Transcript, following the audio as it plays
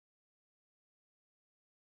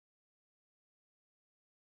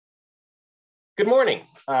Good morning,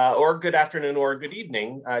 or good afternoon, or good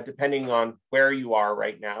evening, depending on where you are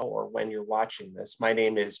right now or when you're watching this. My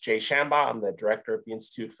name is Jay Shamba. I'm the director of the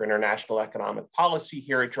Institute for International Economic Policy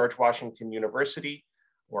here at George Washington University,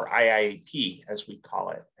 or IIEP as we call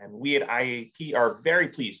it. And we at IIEP are very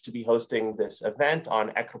pleased to be hosting this event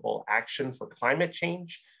on equitable action for climate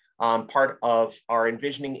change, part of our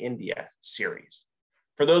Envisioning India series.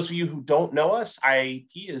 For those of you who don't know us,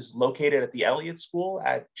 IIEP is located at the Elliott School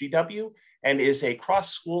at GW and is a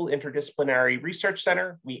cross-school interdisciplinary research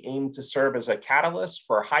center. We aim to serve as a catalyst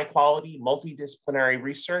for high-quality, multidisciplinary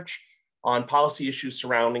research on policy issues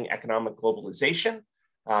surrounding economic globalization.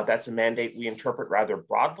 That's a mandate we interpret rather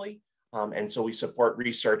broadly. And so we support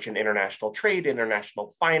research in international trade,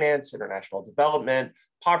 international finance, international development,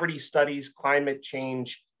 poverty studies, climate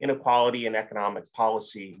change, inequality, and economic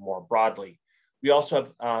policy more broadly. We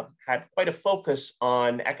also have had quite a focus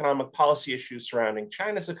on economic policy issues surrounding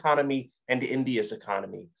China's economy and India's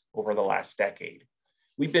economy over the last decade.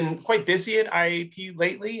 We've been quite busy at IIEP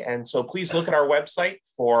lately, and so please look at our website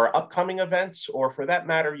for upcoming events, or for that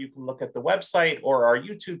matter, you can look at the website or our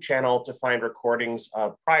YouTube channel to find recordings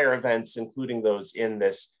of prior events, including those in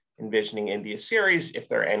this Envisioning India series, if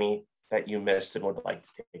there are any that you missed and would like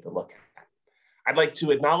to take a look at. I'd like to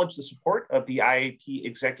acknowledge the support of the IIEP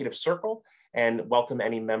Executive Circle and welcome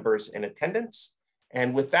any members in attendance.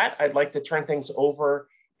 And with that, I'd like to turn things over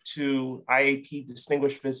to IIEP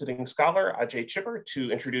Distinguished Visiting Scholar Ajay Chibber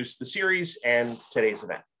to introduce the series and today's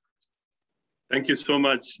event. Thank you so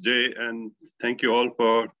much, Jay, and thank you all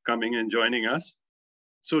for coming and joining us.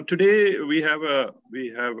 So today we have a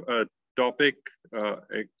topic,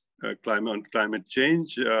 climate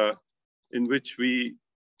change, in which we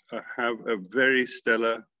have a very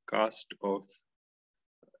stellar cast of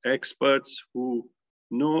experts who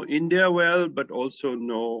know India well, but also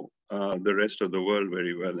know the rest of the world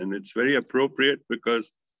very well. And it's very appropriate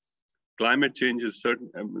because climate change is certain.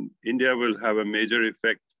 I mean, India will have a major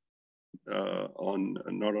effect on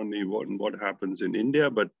not only what happens in India,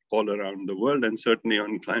 but all around the world, and certainly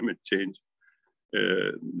on climate change.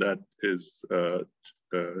 That is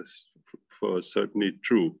for certainly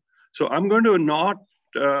true. So I'm going to not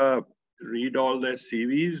read all their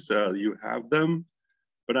CVs. You have them.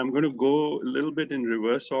 But I'm going to go a little bit in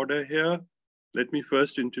reverse order here. Let me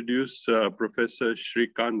first introduce Professor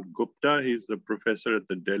Shrikant Gupta. He's the professor at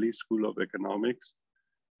the Delhi School of Economics,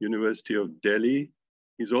 University of Delhi.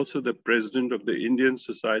 He's also the president of the Indian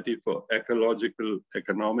Society for Ecological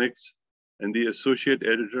Economics and the associate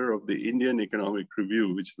editor of the Indian Economic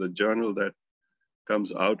Review, which is a journal that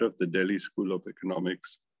comes out of the Delhi School of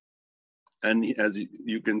Economics. And as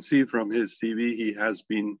you can see from his CV, he has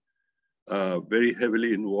been very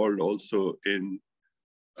heavily involved also in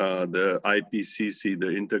the IPCC, the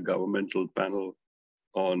Intergovernmental Panel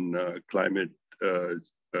on Climate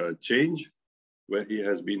Change, where he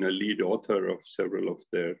has been a lead author of several of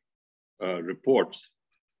their reports.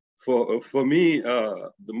 For me,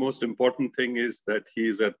 the most important thing is that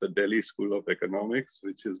he's at the Delhi School of Economics,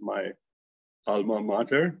 which is my alma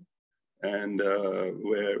mater, and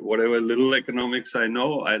where whatever little economics I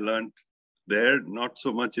know, I learned there, not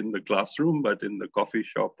so much in the classroom, but in the coffee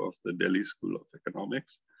shop of the Delhi School of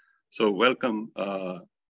Economics. So welcome,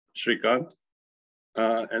 Shrikant.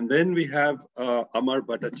 And then we have Amar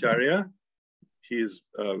Bhattacharya. He's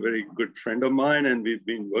a very good friend of mine, and we've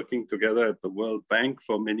been working together at the World Bank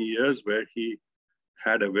for many years, where he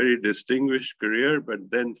had a very distinguished career, but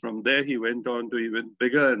then from there he went on to even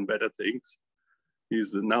bigger and better things.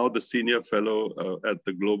 He's now the senior fellow at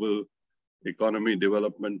the Global Economy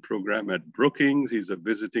Development Program at Brookings. He's a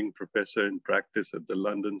visiting professor in practice at the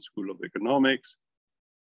London School of Economics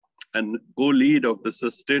and co-lead of the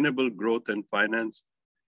Sustainable Growth and Finance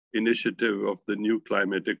Initiative of the New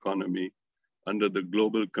Climate Economy under the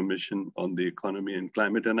Global Commission on the Economy and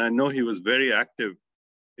Climate. And I know he was very active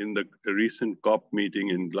in the recent COP meeting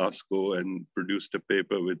in Glasgow and produced a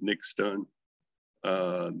paper with Nick Stern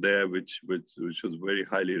there, which was very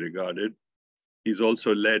highly regarded. He's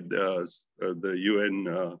also led the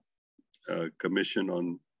UN Commission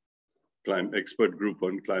on Expert Group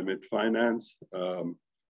on Climate Finance.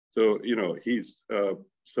 So, you know, he's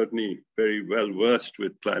certainly very well versed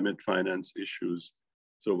with climate finance issues.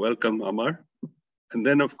 So welcome, Amar. And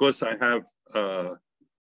then, of course, I have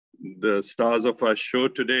the stars of our show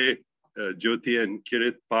today, Jyoti and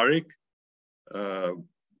Kirit Parikh.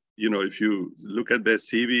 You know, if you look at their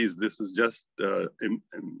CVs, this is just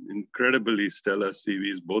incredibly stellar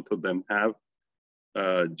CVs. Both of them have.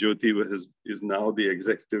 Jyoti is now the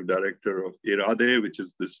executive director of IRADE, which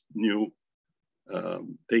is this new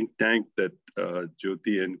think tank that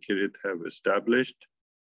Jyoti and Kirit have established.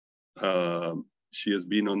 She has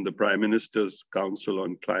been on the Prime Minister's Council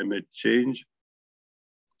on Climate Change.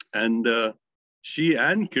 And she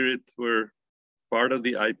and Kirit were part of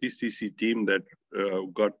the IPCC team that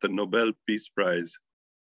got the Nobel Peace Prize.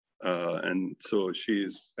 And so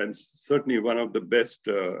she's and certainly one of the best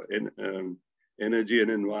energy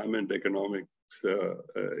and environment economics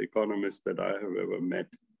economists that I have ever met.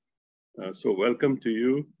 So welcome to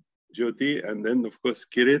you, Jyoti, and then of course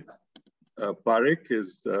Kirit. Parikh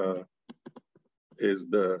is the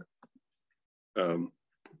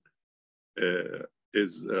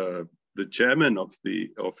chairman of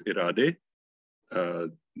IRADE,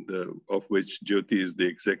 of which Jyoti is the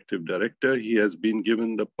executive director. He has been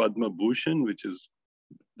given the Padma Bhushan, which is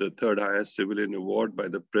the third highest civilian award by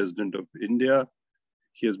the President of India.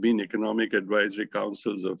 He has been economic advisory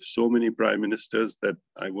councils of so many prime ministers that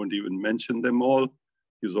I won't even mention them all.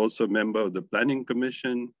 He's also a member of the Planning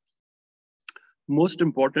Commission. Most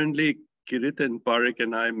importantly, Kirit and Parikh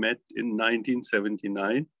and I met in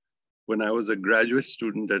 1979 when I was a graduate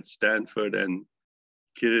student at Stanford, and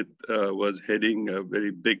Kirit was heading a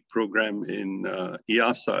very big program in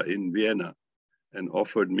IASA in Vienna and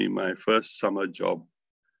offered me my first summer job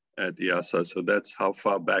at IASA. So that's how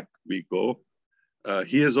far back we go.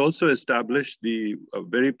 He has also established the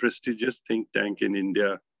very prestigious think tank in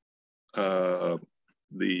India,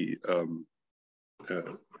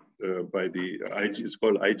 it's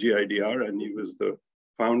called IGIDR, and he was the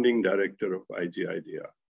founding director of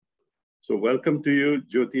IGIDR. So welcome to you,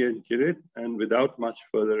 Jyoti and Kirit. And without much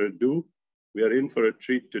further ado, we are in for a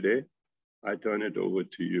treat today. I turn it over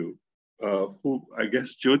to you. I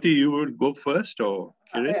guess, Jyoti, you would go first, or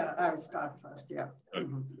Kirit? Yeah, I'll start first, yeah. Okay.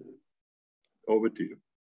 Over to you.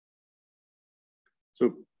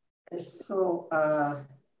 So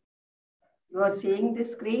you are seeing the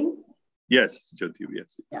screen? Yes, Jyoti,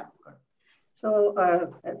 yes. Yeah, good. So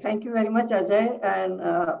thank you very much, Ajay, and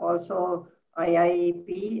also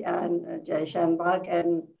IIEP and Jai Shanbag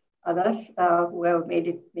and others who have made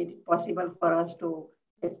it possible for us to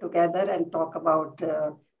get together and talk about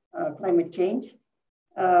climate change.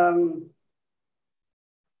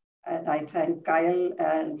 And I thank Kyle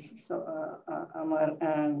and Amar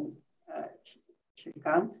and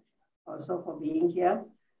Shrikant also for being here.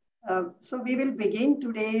 So we will begin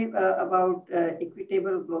today about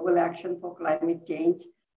equitable global action for climate change,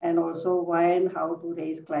 and also why and how to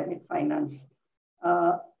raise climate finance.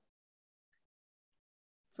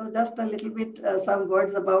 So just a little bit, some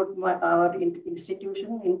words about our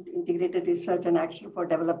institution, Integrated Research and Action for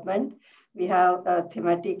Development. We have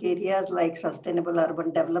thematic areas like sustainable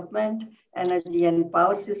urban development, energy and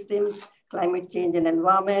power systems, climate change and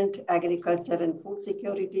environment, agriculture and food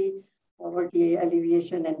security, poverty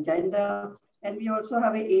alleviation and gender. And we also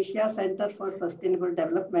have an Asia Center for Sustainable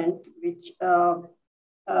Development, which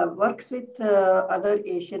works with other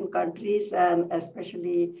Asian countries and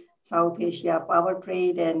especially South Asia, power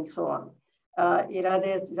trade and so on. IRADE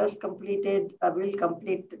has just completed, will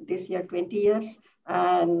complete this year 20 years.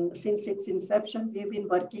 And since its inception, we've been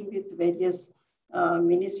working with various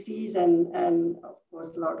ministries and of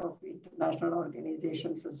course, a lot of international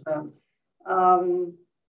organizations as well.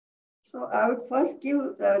 So I would first give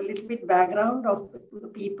a little bit background to the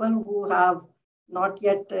people who have not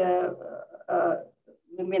yet,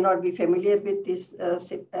 may not be familiar with this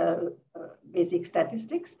basic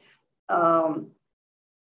statistics.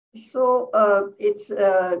 It's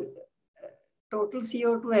total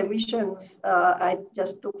CO2 emissions. I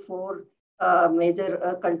just took 4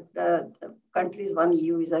 major countries, one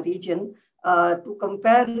EU is a region, to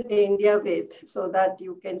compare India with, so that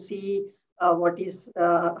you can see what is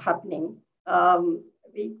happening.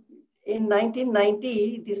 In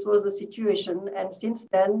 1990, this was the situation, and since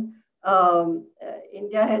then,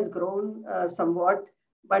 India has grown somewhat,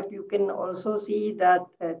 but you can also see that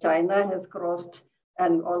China has crossed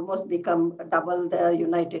and almost become double the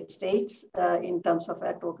United States in terms of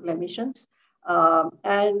total emissions.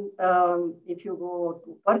 If you go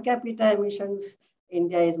to per capita emissions,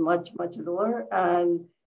 India is much, much lower. And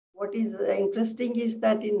what is interesting is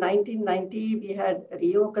that in 1990, we had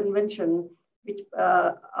Rio Convention, which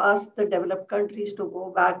asked the developed countries to go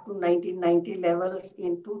back to 1990 levels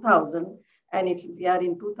in 2000. And we are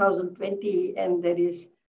in 2020, and there is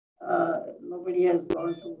nobody has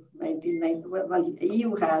gone to 1990. Well,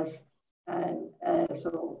 EU has, and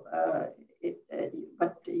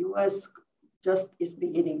but US just is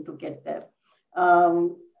beginning to get there.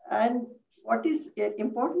 And what is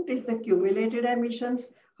important is the cumulated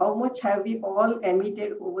emissions. How much have we all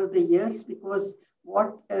emitted over the years? Because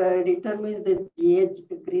what determines the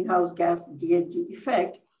greenhouse gas GHG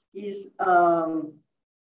effect is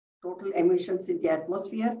total emissions in the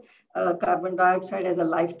atmosphere. Carbon dioxide has a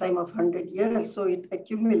lifetime of 100 years, so it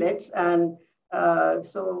accumulates. And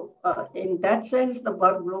in that sense, the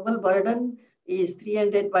global burden is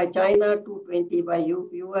 300 by China, 220 by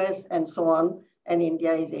US, and so on, and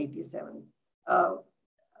India is 87.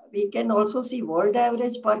 We can also see world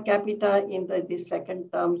average per capita in this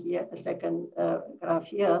second term here, the second graph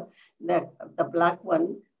here, the black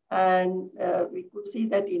one. And we could see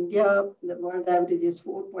that India, the world average is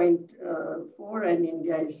 4.4 and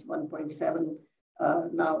India is 1.7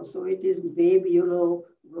 now. So it is way below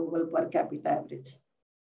global per capita average.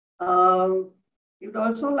 You'd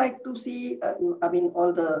also like to see,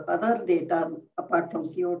 all the other data apart from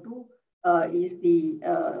CO2 is the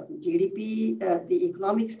GDP, the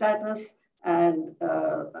economic status, and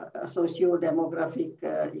socio-demographic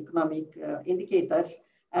economic indicators.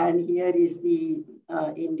 And here is the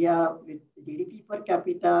India with GDP per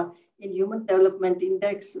capita. In Human Development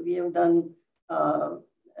Index, we have done,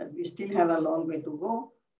 we still have a long way to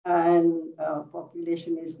go. And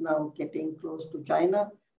population is now getting close to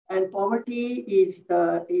China. And poverty is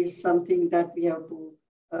something that we have to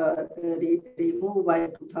remove by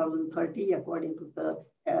 2030 according to the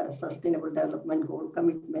Sustainable Development Goal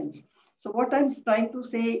commitments. So what I'm trying to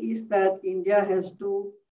say is that India has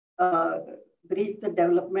to bridge the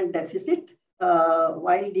development deficit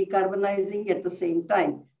while decarbonizing at the same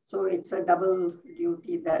time. So it's a double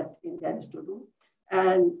duty that India has to do.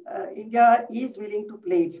 And India is willing to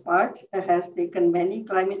play its part, has taken many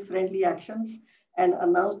climate-friendly actions and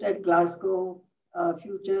announced at Glasgow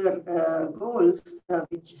future goals,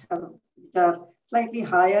 which are slightly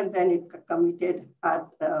higher than it committed at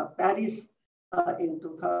Paris in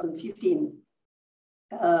 2015,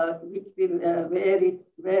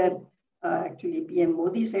 where actually PM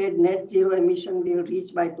Modi said net zero emission will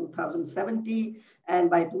reach by 2070, and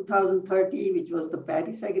by 2030, which was the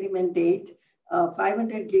Paris Agreement date,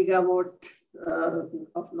 500 gigawatt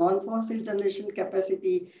of non-fossil generation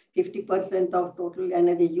capacity, 50% of total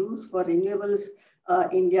energy use for renewables.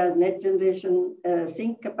 India's net generation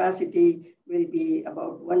sink capacity will be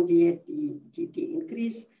about 1 GT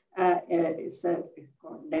increase. It's a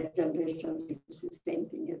net generation, it's the same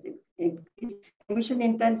thing as increase. Emission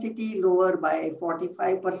intensity lower by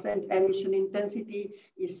 45%. Emission intensity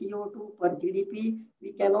is CO2 per GDP.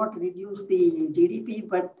 We cannot reduce the GDP,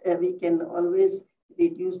 but we can always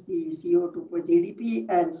reduce the CO2 per GDP.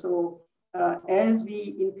 And so as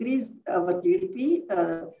we increase our GDP,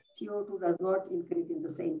 CO2 does not increase in the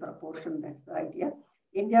same proportion. That's the idea.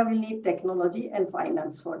 India will need technology and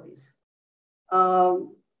finance for this.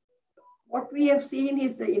 What we have seen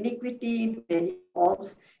is the inequity in many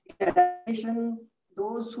forms. In adaptation,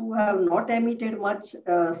 those who have not emitted much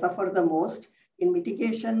suffer the most. In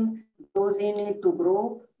mitigation, those in it to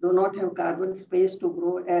grow do not have carbon space to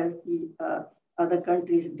grow as the other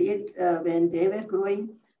countries did when they were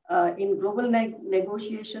growing. In global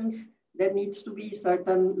negotiations, there needs to be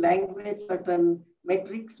certain language, certain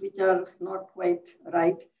metrics which are not quite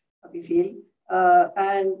right, we feel.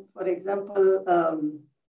 And for example,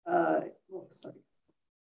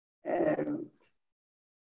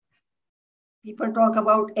 people talk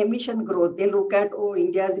about emission growth. They look at, oh,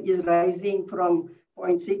 India is rising from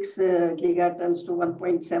 0.6 gigatons to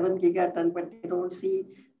 1.7 gigatons, but they don't see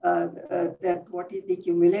that what is the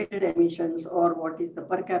cumulated emissions or what is the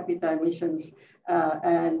per capita emissions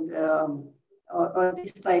or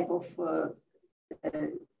this type of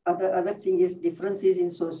other thing is differences in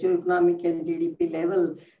socioeconomic and GDP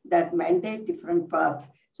level that mandate different paths.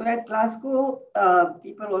 So at Glasgow,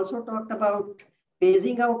 people also talked about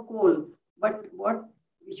phasing out coal, but what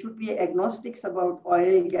we should be agnostics about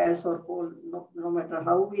oil, gas, or coal, no matter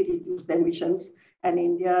how we reduce the emissions. And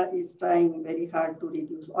India is trying very hard to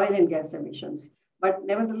reduce oil and gas emissions. But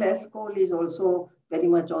nevertheless, coal is also very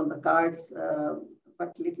much on the cards,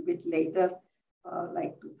 but a little bit later,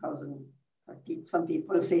 like 2030. Some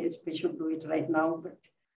people say we should do it right now, but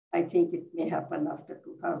I think it may happen after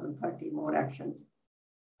 2030, more actions.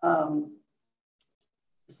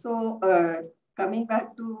 Coming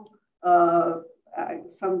back to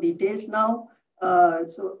some details now.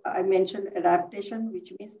 So I mentioned adaptation,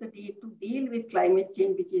 which means the need to deal with climate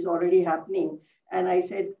change, which is already happening. And I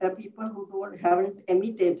said people who haven't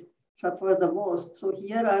emitted suffer the most. So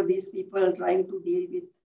here are these people trying to deal with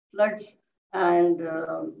floods and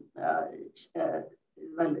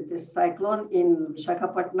this cyclone in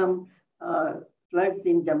Visakhapatnam, floods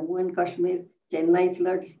in Jammu and Kashmir, Chennai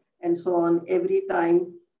floods, and so on. Every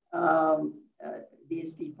time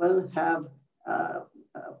these people have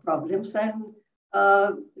problems, and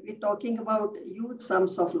we're talking about huge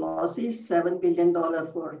sums of losses, $7 billion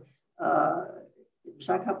for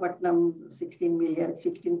Visakhapatnam, 16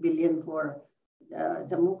 billion for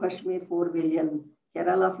Jammu Kashmir, 4 billion,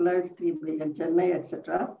 Kerala floods, 3 billion, Chennai,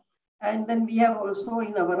 etc. And then we have also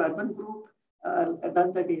in our urban group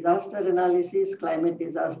done the disaster analysis, climate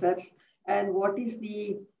disasters, and what is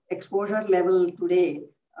the exposure level today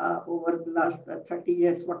over the last 30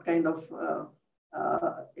 years, what kind of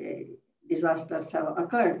disasters have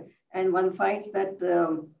occurred. And one finds that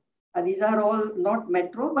these are all not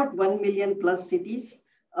metro, but 1 million plus cities,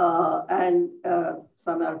 and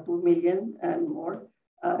some are 2 million and more.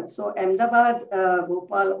 So Ahmedabad,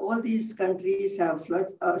 Bhopal, all these countries have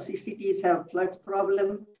floods, cities have floods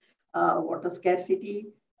problem, water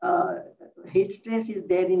scarcity, heat stress is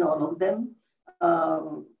there in all of them.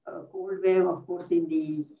 Cold wave, of course, in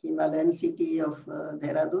the Himalayan city of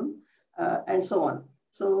Dehradun, and so on.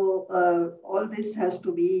 So all this has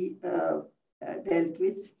to be dealt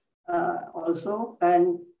with also,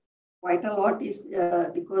 and quite a lot is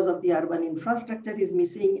because of the urban infrastructure is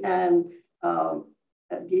missing, and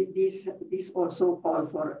these also call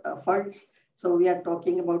for funds. So we are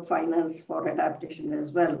talking about finance for adaptation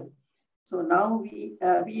as well. So now we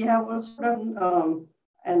have also done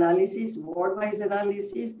analysis, ward-wise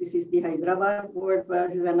analysis. This is the Hyderabad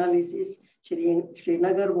ward-wise analysis,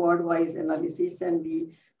 Srinagar ward-wise analysis, and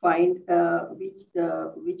we find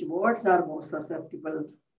which wards are more susceptible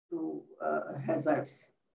to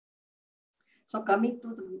hazards. So coming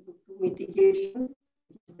to the mitigation,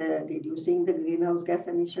 reducing the greenhouse gas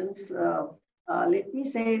emissions. Let me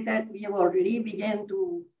say that we have already began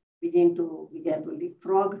to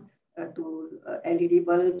leapfrog to LED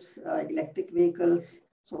bulbs, electric vehicles,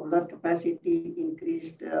 solar capacity,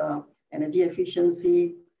 increased energy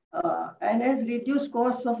efficiency, and as reduced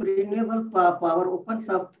costs of renewable power opens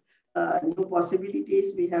up new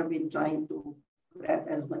possibilities, we have been trying to grab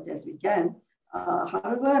as much as we can.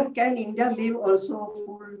 However, can India live also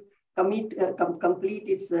complete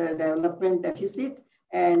its development deficit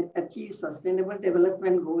and achieve sustainable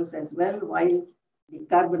development goals as well while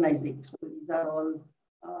decarbonizing? So these are all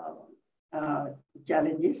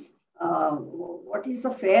challenges. What is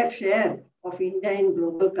a fair share of India in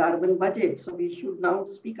global carbon budget? So we should now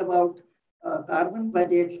speak about carbon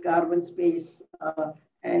budgets, carbon space,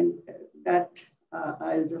 and that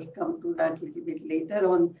I'll just come to that a little bit later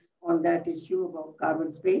on that issue about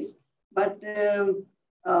carbon space. But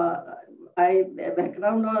I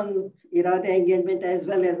background on IRADE engagement as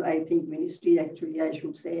well as I think ministry, actually I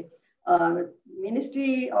should say.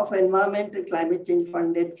 Ministry of Environment and Climate Change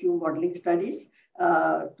funded few modeling studies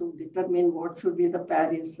to determine what should be the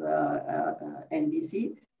Paris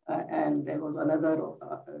NDC. And there was another,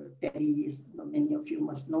 Terry, many of you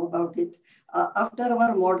must know about it. After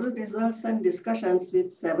our model results and discussions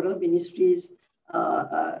with several ministries,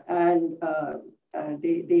 and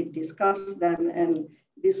they discussed them, and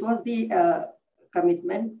this was the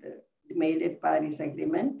commitment made at Paris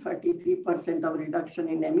Agreement, 33% of reduction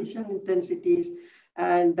in emission intensities,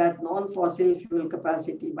 and that non-fossil fuel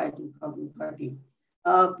capacity by 2030.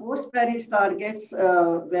 Post-Paris targets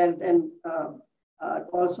were then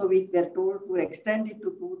also we were told to extend it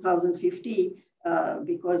to 2050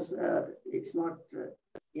 because it's not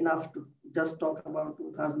enough to just talk about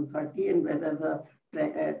 2030 and whether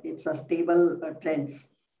it's a stable trends.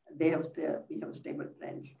 We have stable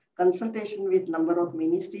trends. Consultation with number of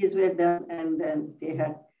ministries were done, and then they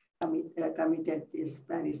had committed this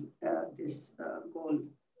Paris goal,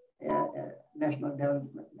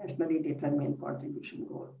 nationally determined contribution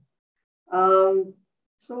goal.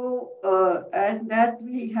 And that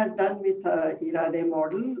we had done with IRADE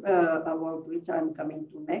model, about which I'm coming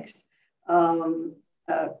to next.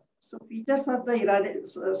 So features of the IRADE,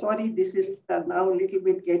 sorry, this is now a little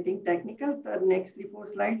bit getting technical. The next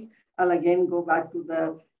 3-4 slides, I'll again go back to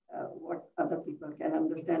the what other people can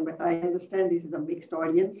understand, but I understand this is a mixed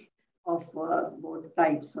audience of both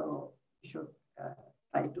types, so we should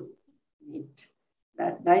try to meet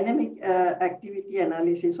that. Dynamic activity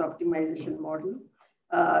analysis optimization model.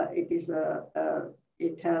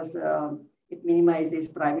 It minimizes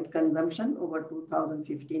private consumption over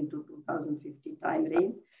 2015 to 2050 time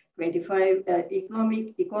range. 25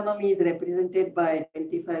 economy is represented by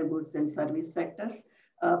 25 goods and service sectors,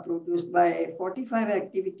 produced by 45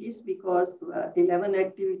 activities, because 11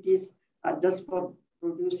 activities are just for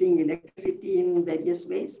producing electricity in various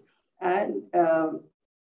ways. And our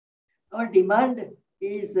demand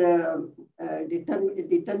is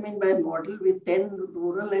determined by a model with 10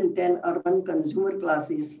 rural and 10 urban consumer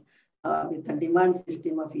classes with a demand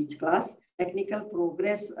system of each class. Technical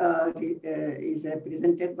progress is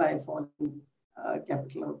represented by following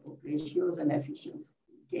capital output ratios and efficiency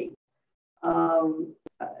gain.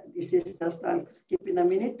 This is just, I'll skip in a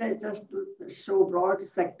minute, just to show broad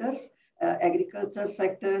sectors, agriculture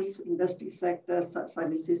sectors, industry sectors,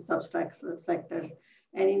 services, sectors.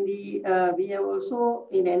 And in the, we have also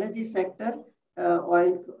in energy sector,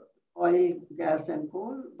 oil, gas and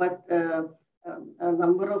coal, but a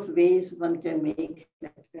number of ways one can make,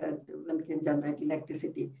 one can generate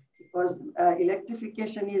electricity, because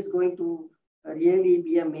electrification is going to really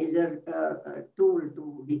be a major tool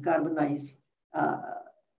to decarbonize,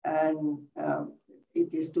 and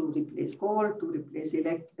it is to replace coal, to replace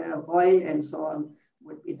oil, and so on,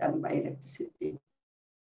 would be done by electricity.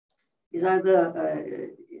 These are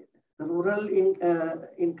the rural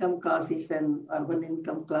income classes and urban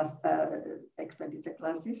income class expenditure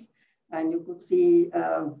classes. And you could see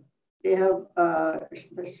they have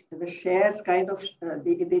the shares kind of,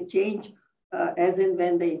 they change as in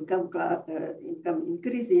when the income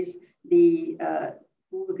increases, the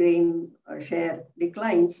food grain share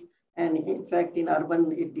declines. And in fact, in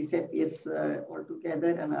urban, it disappears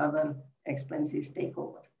altogether and other expenses take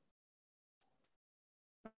over.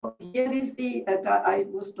 Here is the, I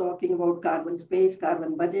was talking about carbon space,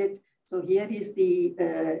 carbon budget. So here is the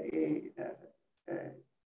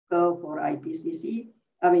curve for IPCC,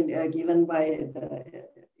 given by the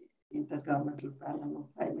Intergovernmental Panel on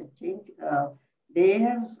Climate Change. They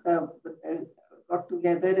have got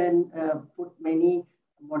together and put many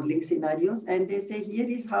modeling scenarios, and they say, here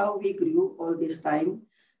is how we grew all this time.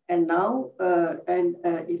 And now,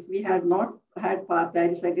 if we had not had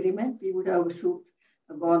Paris Agreement, we would have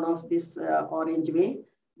gone off this orange way.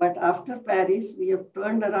 But after Paris, we have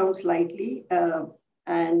turned around slightly,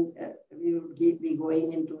 and we will be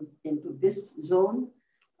going into this zone.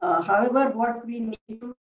 However, what we need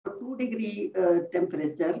to 2-degree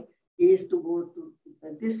temperature is to go to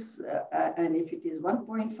this, and if it is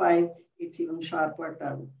 1.5, it's even sharper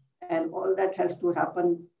turn. And all that has to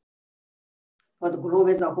happen for the globe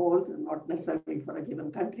as a whole, not necessarily for a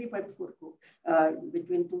given country, but for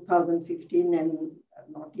between 2015 and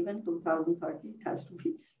not even 2030, it has to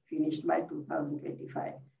be finished by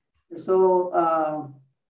 2025. So,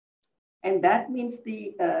 and that means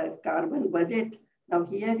the carbon budget. Now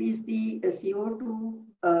here is the CO2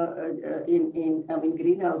 in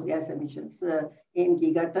greenhouse gas emissions in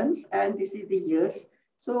gigatons, and this is the years.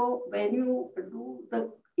 So when you do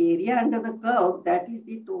the area under the curve, that is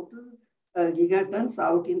the total gigatons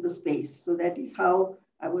out in the space. So that is how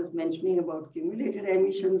I was mentioning about cumulated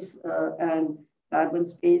emissions and carbon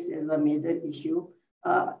space is a major issue.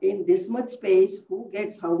 In this much space, who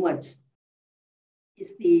gets how much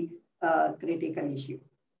is the critical issue.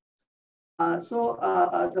 So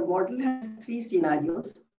the model has 3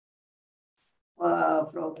 scenarios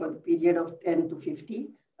for the period of 10 to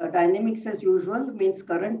 50. Dynamics as usual means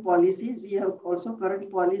current policies. We have also current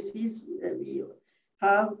policies. We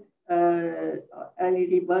have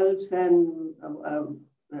LED bulbs and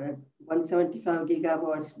 175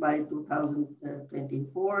 gigawatts by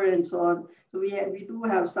 2024 and so on. So we do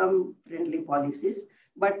have some friendly policies,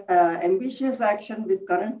 but ambitious action with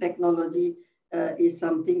current technology is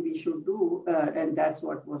something we should do, and that's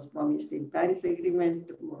what was promised in Paris Agreement,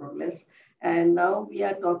 more or less. And now we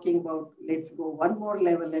are talking about, let's go one more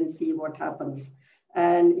level and see what happens.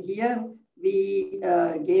 And here we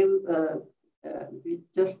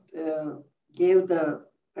just gave the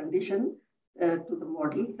condition to the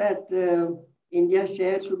model that India's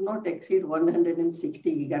share should not exceed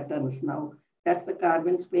 160 gigatons. Now, that's the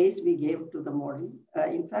carbon space we gave to the model.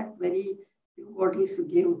 In fact, very few models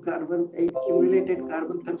give accumulated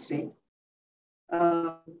carbon constraint.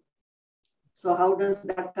 So how does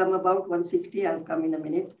that come about? 160, I'll come in a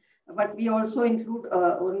minute. But we also include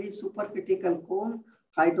only supercritical coal.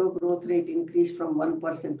 Hydro growth rate increased from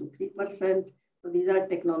 1% to 3%. So these are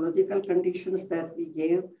technological conditions that we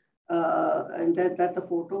gave, and that the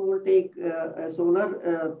photovoltaic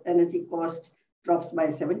solar energy cost drops by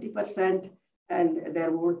 70%, and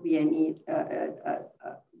there won't be any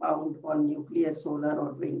bound on nuclear, solar,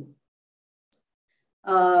 or wind.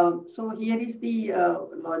 So here is the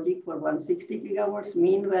logic for 160 gigawatts,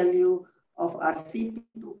 mean value of RCP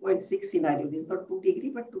 2.6 scenario. This is not 2-degree,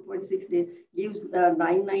 but 2.6 gives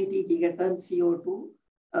 990 gigatons CO2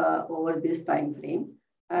 over this time frame.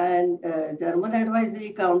 And German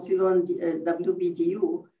Advisory Council on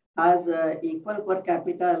WBGU has equal per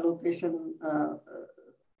capita allocation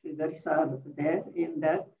figures are there in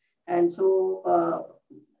that. And so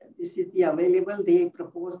this is the available. They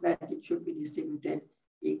propose that it should be distributed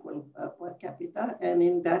equal per capita. And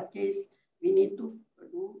in that case, we need to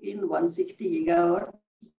do in 160 gigawatt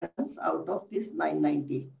out of this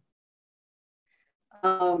 990.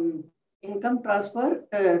 Income transfer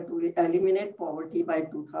to eliminate poverty by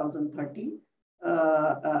 2030.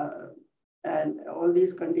 And all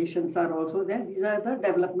these conditions are also there. These are the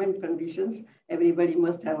development conditions. Everybody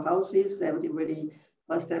must have houses. Everybody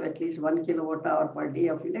must have at least 1 kilowatt hour per day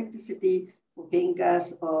of electricity. Cooking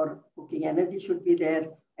gas or cooking energy should be there.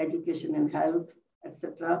 Education and health,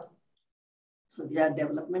 etc. So these are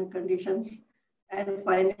development conditions. And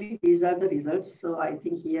finally, these are the results. So I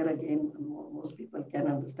think here again, most people can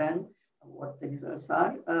understand what the results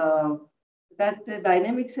are. That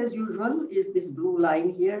dynamics as usual is this blue line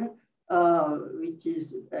here, which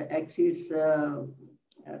is exceeds 10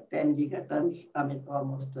 gigatons, I mean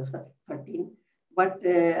almost 13. But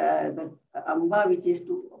the AMBA, which is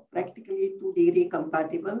practically 2-degree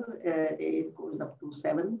compatible, it goes up to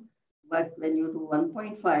 7. But when you do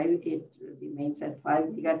 1.5, it remains at 5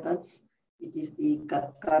 gigatons, which is the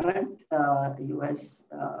current US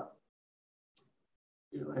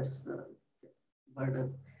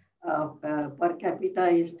burden. Per capita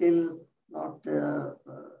is still not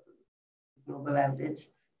global average.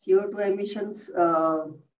 CO2 emissions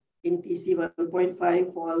in TC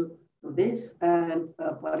 1.5 fall to this, and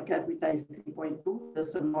per capita is 3.2. This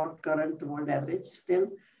is not current world average still,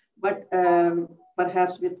 but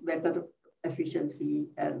perhaps with better efficiency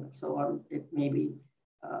and so on, it may be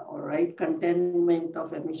all right. Containment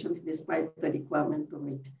of emissions despite the requirement to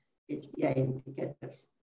meet HDI indicators.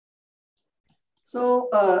 So,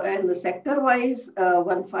 and the sector-wise,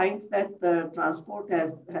 one finds that the transport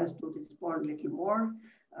has to respond a little more.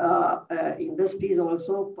 Industries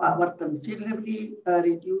also power considerably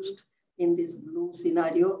reduced in this blue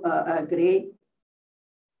scenario. Gray,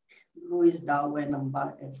 blue is Dow and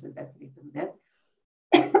AMBA, that's written there.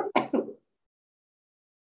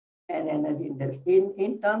 And energy industry.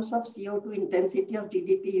 In terms of CO2 intensity of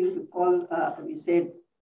GDP, you recall we said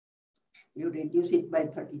you reduce it by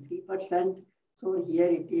 33%. So here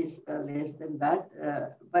it is less than that.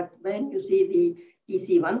 But when you see the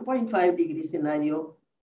TC 1.5 degree scenario,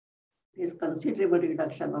 there is considerable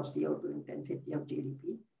reduction of CO2 intensity of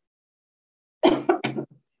GDP.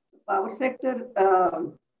 Power sector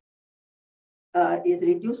is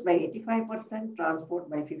reduced by 85%, transport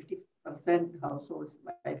by 50%, households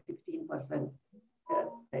by 15%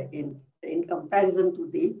 in comparison to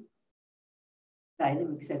the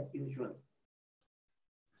dynamics as usual.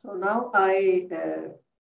 So now I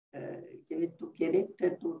give it to Kirit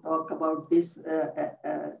to talk about this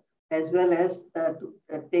as well as to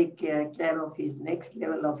take care of his next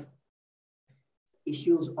level of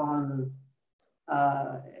issues on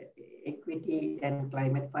equity and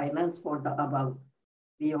climate finance for the above.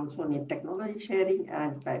 We also need technology sharing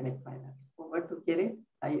and climate finance. Over to Kirit.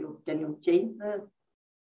 Can you change the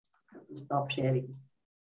stop sharing?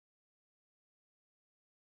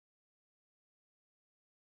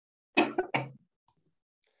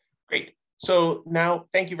 Great. So now,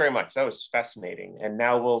 thank you very much. That was fascinating. And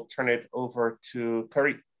now we'll turn it over to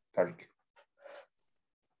Parikh.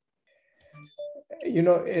 You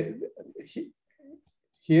know,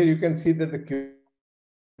 here you can see that the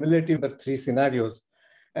cumulative the 3 scenarios.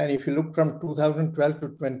 And if you look from 2012 to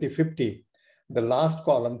 2050, the last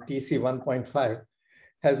column, TC 1.5,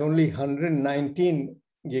 has only 119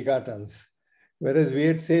 gigatons. Whereas we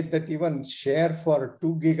had said that even share for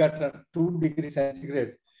 2 degrees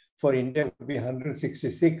centigrade for India would be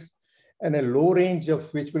 166, and a low range of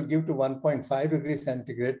which will give to 1.5 degrees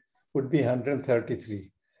centigrade would be 133.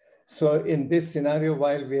 So in this scenario,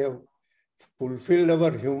 while we have fulfilled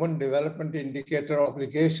our human development indicator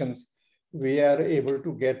obligations, we are able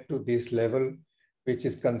to get to this level, which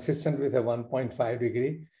is consistent with a 1.5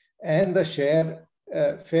 degree and the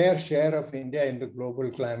fair share of India in the global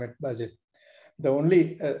climate budget.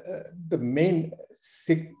 The main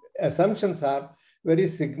assumptions are very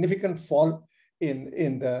significant fall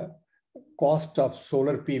in the cost of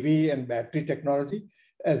solar PV and battery technology,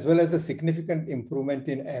 as well as a significant improvement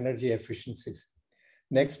in energy efficiencies.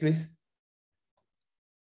 Next, please.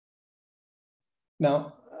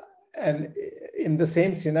 Now, and in the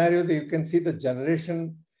same scenario, you can see the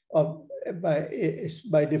generation of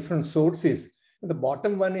by different sources. The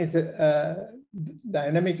bottom one is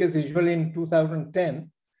dynamic as usual in 2010.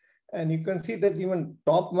 And you can see that even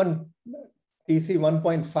top one, TC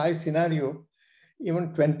 1.5 scenario,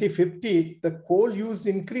 even 2050, the coal use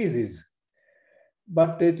increases,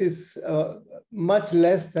 but it is much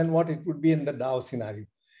less than what it would be in the Dow scenario.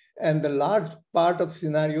 And the large part of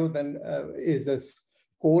scenario then is this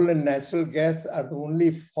coal and natural gas are the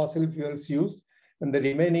only fossil fuels used, and the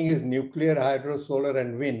remaining is nuclear, hydro, solar,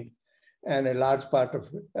 and wind. And a large part of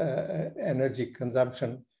energy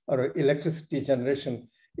consumption or electricity generation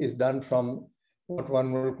is done from what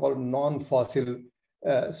one will call non-fossil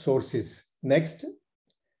sources. Next.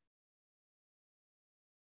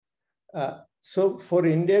 So for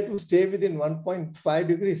India to stay within 1.5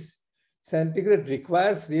 degrees centigrade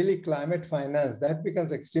requires really climate finance. That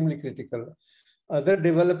becomes extremely critical. Other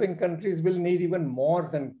developing countries will need even more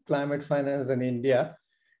than climate finance than India.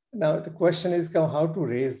 Now, the question is how to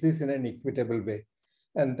raise this in an equitable way.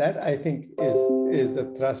 And that, I think, is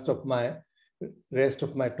the thrust of my rest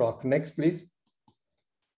of my talk. Next, please.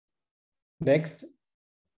 Next.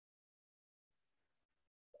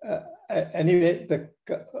 Anyway,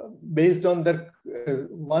 based on the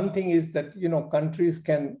one thing is that, you know, countries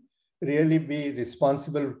can really be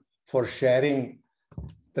responsible for sharing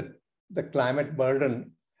the climate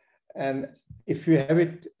burden. And if you have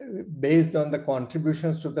it based on the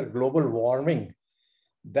contributions to the global warming,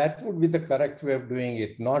 that would be the correct way of doing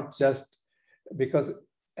it, not just because,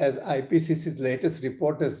 as IPCC's latest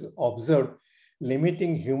report has observed,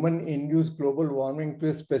 limiting human-induced global warming to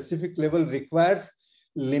a specific level requires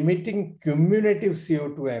limiting cumulative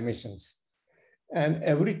CO2 emissions. And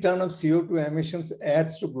every ton of CO2 emissions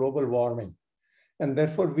adds to global warming. And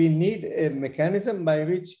therefore, we need a mechanism by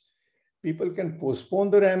which people can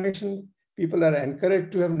postpone their emission, people are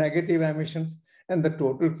encouraged to have negative emissions, and the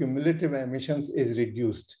total cumulative emissions is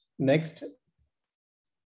reduced. Next.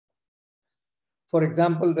 For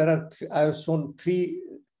example, I have shown 3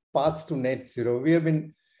 paths to net zero. We have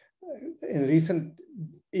been, in recent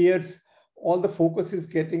years, all the focus is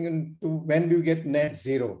getting into when do you get net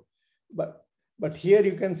zero. But here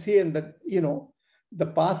you can see in that, you know, the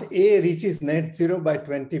path A reaches net zero by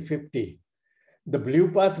 2050. The blue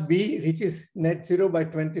path B reaches net zero by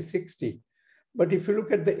 2060. But if you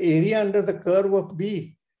look at the area under the curve of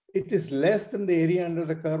B, it is less than the area under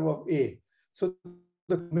the curve of A. So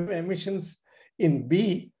the emissions in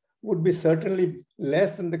B would be certainly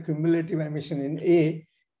less than the cumulative emission in A,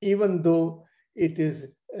 even though it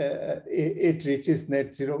reaches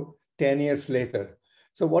net zero 10 years later.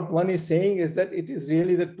 So what one is saying is that it is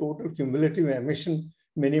really the total cumulative emission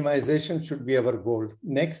minimization should be our goal.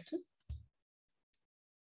 Next.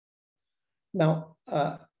 Now,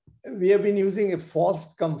 we have been using a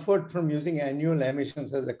false comfort from using annual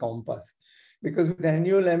emissions as a compass, because with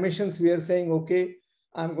annual emissions, we are saying, okay,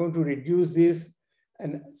 I'm going to reduce this,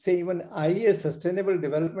 and say even IEA Sustainable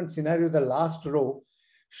Development Scenario, the last row,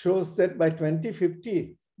 shows that by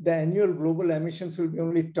 2050, the annual global emissions will be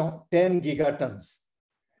only 10 gigatons.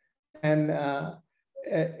 And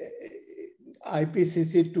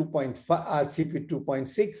IPCC 2.5, RCP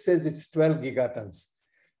 2.6 says it's 12 gigatons.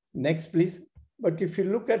 Next, please. But if you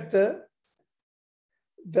look at the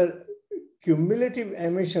cumulative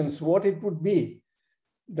emissions, what it would be,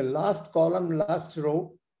 the last column, last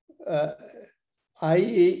row,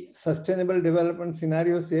 IEA Sustainable Development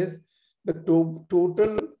Scenario says the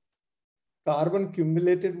total carbon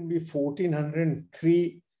cumulated would be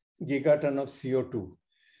 1,403 gigaton of CO2.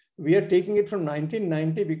 We are taking it from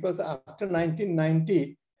 1990 because after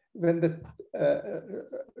 1990, when the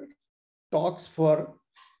talks for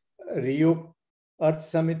Rio Earth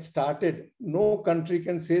Summit started, no country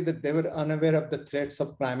can say that they were unaware of the threats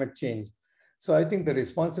of climate change. So I think the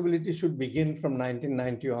responsibility should begin from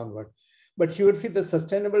 1990 onward. But you would see the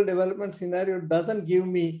Sustainable Development Scenario doesn't give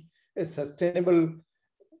me a sustainable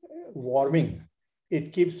warming.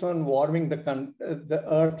 It keeps on warming the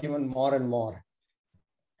earth even more and more.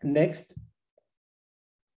 Next.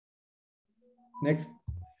 Next.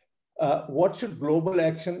 What should global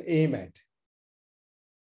action aim at?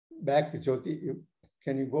 Back, Jyoti,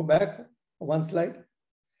 can you go back one slide?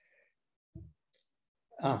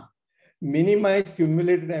 Minimize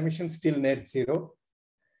cumulated emissions till net zero.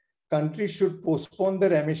 Countries should postpone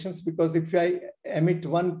their emissions, because if I emit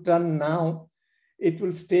 1 ton now, it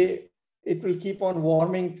will keep on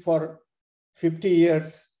warming for 50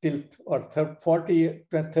 years till, or 30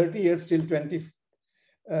 years till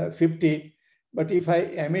 2050. But if I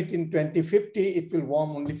emit in 2050, it will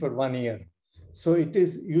warm only for 1 year. So it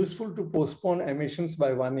is useful to postpone emissions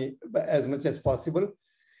by 1 year, as much as possible.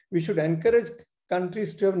 We should encourage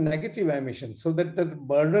countries to have negative emissions so that the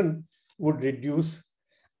burden would reduce,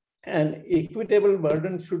 and equitable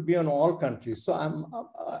burden should be on all countries. So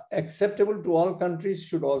acceptable to all countries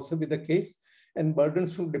should also be the case, and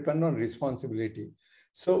burdens should depend on responsibility.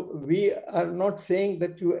 So we are not saying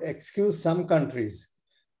that you excuse some countries.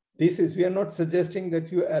 We are not suggesting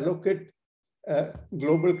that you allocate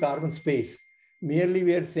global carbon space. Merely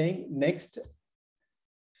we are saying, next,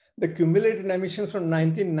 the cumulated emissions from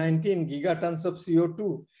 1990 in gigatons of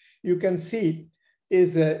CO2, you can see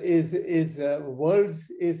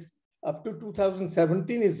world's is up to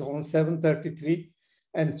 2017 is on 733.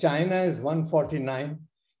 and China is 149,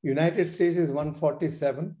 United States is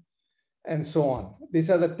 147, and so on. These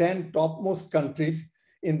are the 10 topmost countries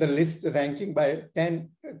in the list, ranking by 10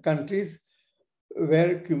 countries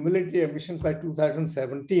where cumulative emissions by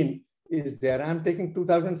 2017 is there. I'm taking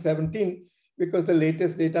 2017 because the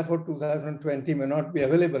latest data for 2020 may not be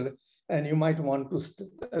available, and you might want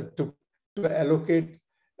to allocate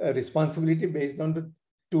responsibility based on the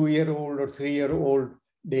 2-year-old or 3-year-old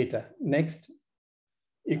data. Next.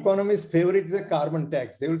 Economists' favorite is a carbon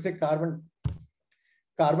tax. They will say carbon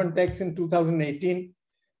tax in 2018,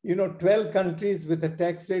 12 countries with a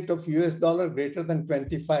tax rate of US dollar greater than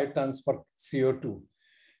 25 tons per CO2.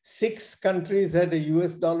 6 countries had a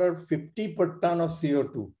US dollar 50 per ton of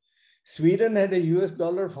CO2. Sweden had a US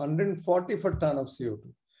dollar 140 per ton of CO2.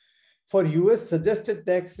 For US, suggested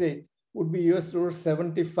tax rate would be US dollar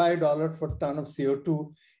 $75 per ton of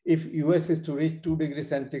CO2 if US is to reach 2 degrees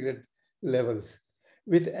centigrade levels.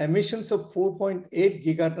 With emissions of 4.8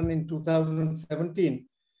 gigaton in 2017,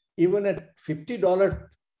 even at $50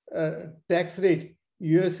 tax rate,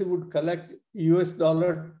 USA would collect US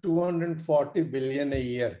dollar 240 billion a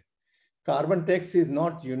year. Carbon tax is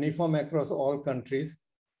not uniform across all countries,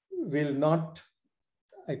 will not,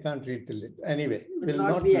 I can't read the list. Anyway, will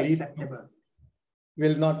not be acceptable.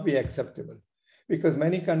 Will not be acceptable because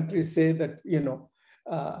many countries say that,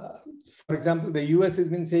 for example, the US has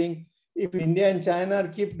been saying, if India and China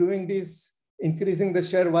keep doing this, increasing the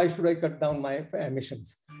share, why should I cut down my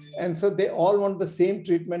emissions? And so they all want the same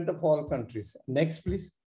treatment of all countries. Next,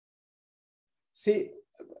 please. See,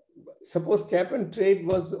 suppose cap and trade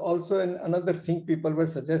was also another thing people were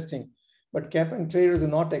suggesting, but cap and trade was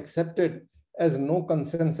not accepted as no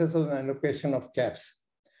consensus on allocation of caps.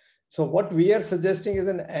 So what we are suggesting is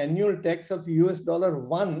an annual tax of US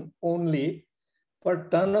 $1 only per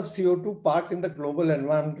ton of CO2 parked in the global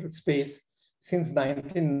environmental space since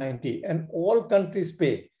 1990, and all countries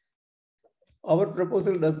pay. Our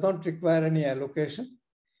proposal does not require any allocation.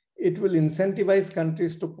 It will incentivize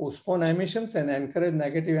countries to postpone emissions and encourage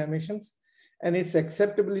negative emissions, and its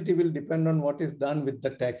acceptability will depend on what is done with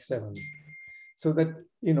the tax revenue. So that,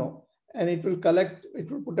 and it will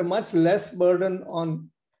put a much less burden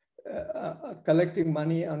on collecting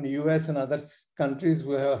money on US and other countries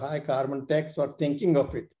who have high carbon tax or thinking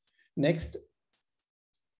of it. Next.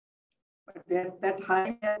 But that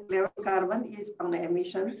high level carbon is on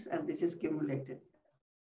emissions, and this is cumulated.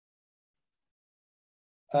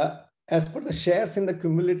 As per the shares in the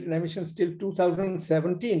cumulated emissions till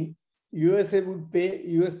 2017, USA would pay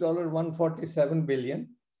US dollar 147 billion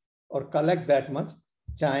or collect that much.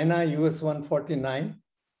 China, US 149.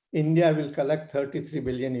 India will collect 33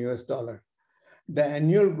 billion US dollar. The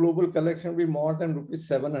annual global collection will be more than rupees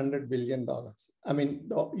 $700 billion. I mean,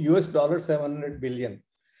 US dollar 700 billion.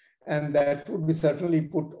 And that would be certainly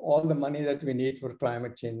put all the money that we need for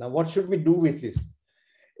climate change. Now, what should we do with this?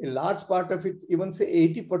 A large part of it, even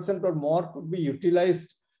say 80% or more, could be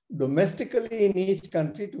utilized domestically in each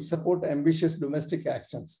country to support ambitious domestic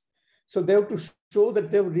actions. So they have to show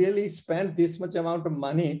that they've really spent this much amount of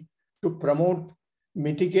money to promote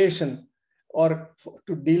mitigation or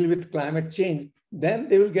to deal with climate change, then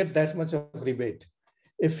they will get that much of rebate.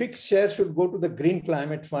 A fixed share should go to the Green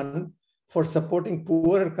Climate Fund for supporting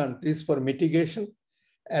poorer countries for mitigation,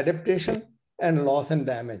 adaptation, and loss and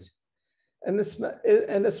damage. And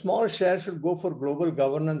a small share should go for global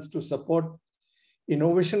governance to support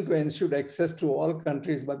innovation to ensure access to all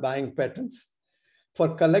countries by buying patents,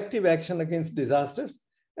 for collective action against disasters,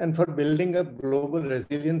 and for building up global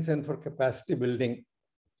resilience and for capacity building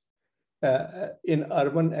in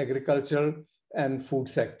urban, agricultural, and food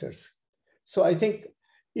sectors. So I think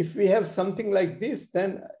if we have something like this,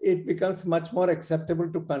 then it becomes much more acceptable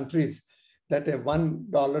to countries that a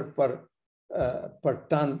 $1 per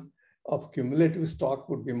ton of cumulative stock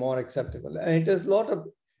would be more acceptable. And it has a lot of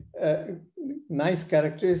nice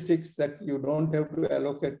characteristics that you don't have to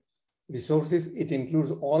allocate resources. It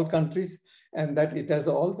includes all countries, and that it has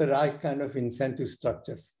all the right kind of incentive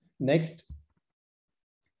structures. Next.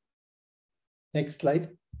 Next slide.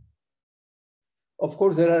 Of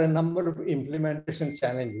course, there are a number of implementation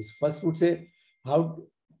challenges. First, would say how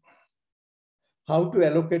to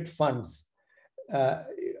allocate funds.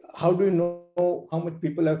 How do you know how much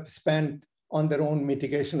people have spent on their own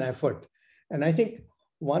mitigation effort? And I think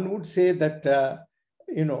one would say that,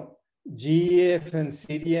 GEF and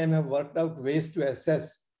CDM have worked out ways to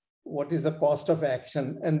assess what is the cost of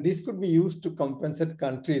action. And this could be used to compensate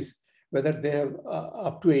countries, whether they have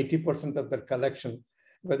up to 80% of their collection,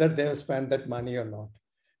 whether they have spent that money or not.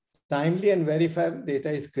 Timely and verifiable data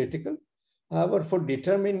is critical. However, for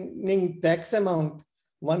determining tax amount,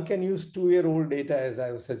 one can use 2-year-old data as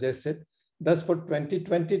I was suggested. Thus, for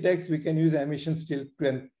 2020 text, we can use emissions till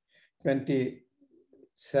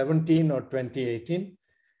 2017 or 2018.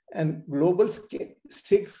 And global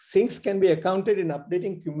sinks can be accounted in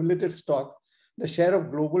updating cumulative stock. The share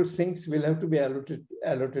of global sinks will have to be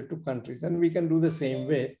allotted to countries. And we can do the same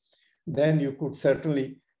way. Then you could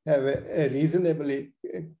certainly have a reasonably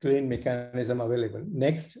clean mechanism available.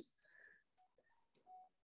 Next.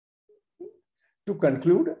 To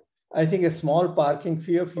conclude, I think a small parking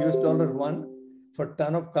fee of $1 for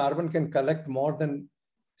ton of carbon can collect more than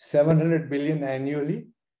 700 billion annually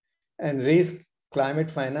and raise climate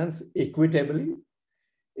finance equitably.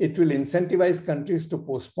 It will incentivize countries to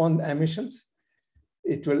postpone emissions.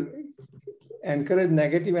 It will encourage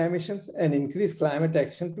negative emissions and increase climate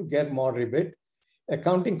action to get more rebate.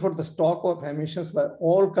 Accounting for the stock of emissions by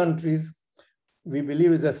all countries, we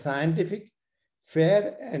believe is a scientific,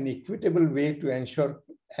 fair and equitable way to ensure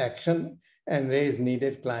action and raise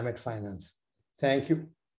needed climate finance. Thank you.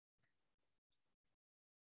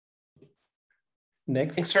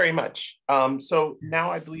 Next. Thanks very much. So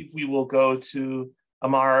now I believe we will go to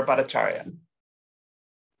Amar Bhattacharya.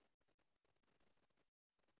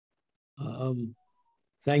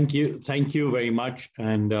 Thank you very much,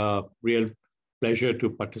 and real pleasure to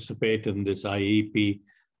participate in this IEP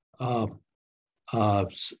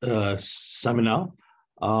seminar.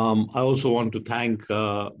 I also want to thank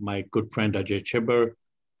my good friend Ajay Chibber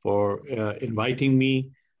for inviting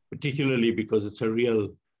me, particularly because it's a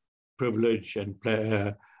real privilege and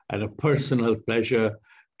a personal pleasure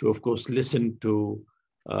to, of course, listen to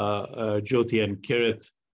Jyoti and Kirit,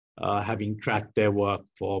 having tracked their work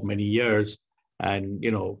for many years, and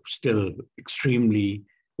still extremely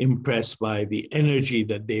impressed by the energy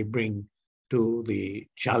that they bring to the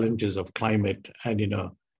challenges of climate, and in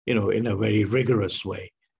a very rigorous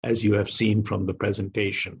way, as you have seen from the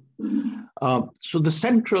presentation. So the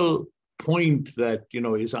central point that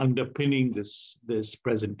is underpinning this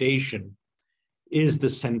presentation is the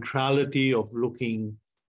centrality of looking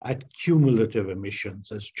at cumulative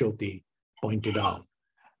emissions, as Jyoti pointed out.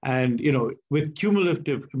 And with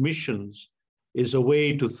cumulative emissions is a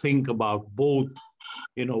way to think about both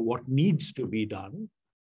what needs to be done,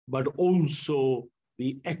 but also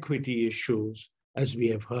the equity issues, as we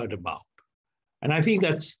have heard about. And I think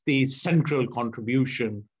that's the central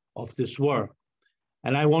contribution of this work.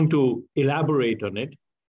 And I want to elaborate on it,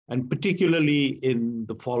 and particularly in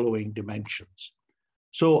the following dimensions.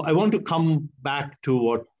 So I want to come back to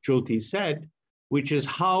what Jyoti said, which is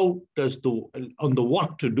how does on the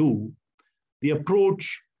what to do, the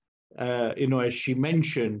approach, as she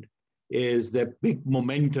mentioned, is the big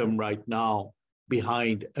momentum right now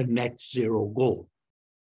behind a net zero goal.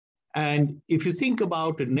 And if you think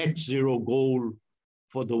about a net zero goal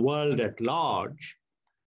for the world at large,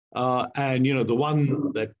 and the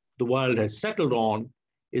one that the world has settled on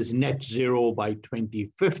is net zero by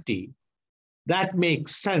 2050, that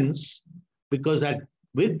makes sense because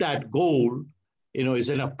with that goal, is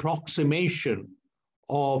an approximation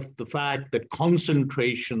of the fact that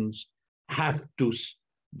concentrations have to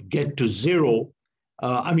get to zero.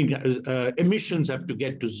 Emissions have to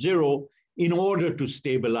get to zero in order to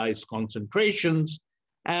stabilize concentrations,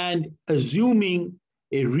 and assuming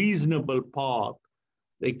a reasonable path,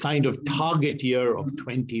 a kind of target year of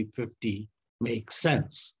 2050 makes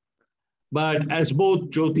sense. But as both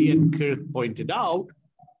Jyoti and Kirit pointed out,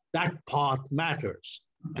 that path matters.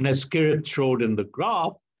 And as Kirit showed in the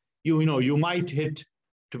graph, you might hit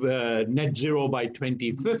net zero by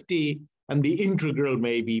 2050, and the integral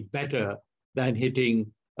may be better than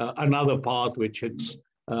hitting another path which hits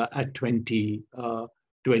at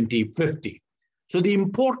 2050. So the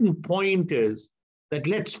important point is that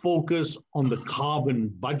let's focus on the carbon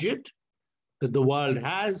budget that the world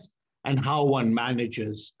has and how one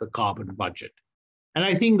manages the carbon budget. And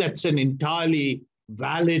I think that's an entirely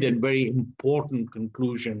valid and very important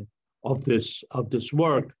conclusion of this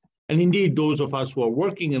work. And indeed, those of us who are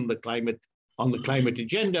working on the climate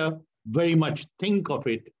agenda very much think of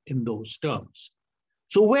it in those terms.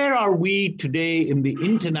 So where are we today in the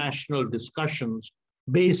international discussions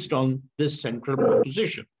based on this central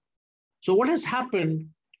proposition? So what has happened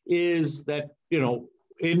is that,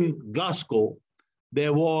 in Glasgow,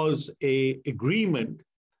 there was an agreement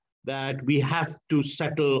that we have to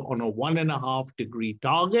settle on a 1.5 degree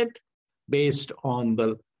target based on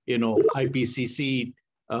the, IPCC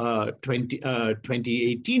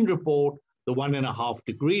 2018 report, the 1.5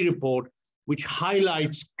 degree report, which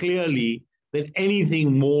highlights clearly that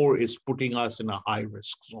anything more is putting us in a high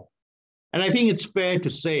risk zone. And I think it's fair to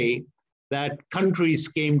say that countries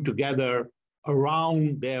came together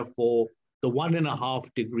around, therefore, the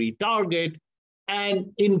 1.5 degree target,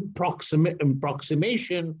 and in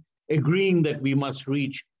approximation, agreeing that we must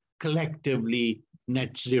reach collectively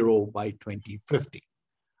net zero by 2050.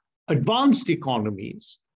 Advanced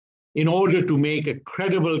economies, in order to make a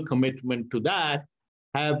credible commitment to that,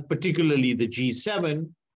 have, particularly the G7,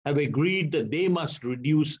 have agreed that they must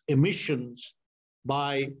reduce emissions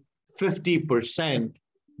by 50%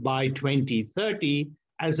 by 2030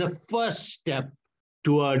 as a first step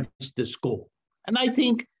towards this goal. And I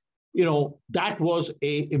think, that was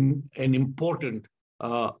an important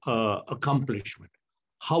accomplishment.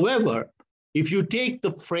 However, if you take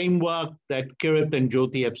the framework that Kirit and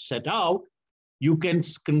Jyoti have set out, you can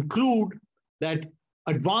conclude that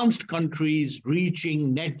advanced countries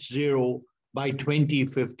reaching net zero by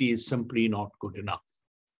 2050 is simply not good enough,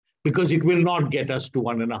 because it will not get us to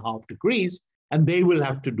 1.5 degrees, and they will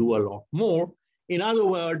have to do a lot more. In other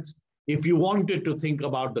words, if you wanted to think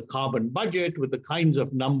about the carbon budget with the kinds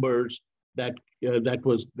of numbers that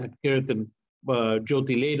Kirit and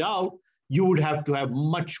Jyoti laid out, you would have to have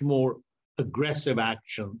much more aggressive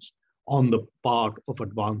actions on the part of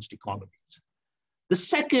advanced economies. The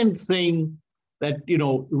second thing that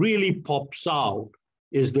really pops out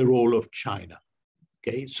is the role of China.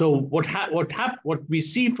 Okay, so what we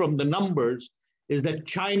see from the numbers is that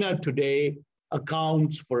China today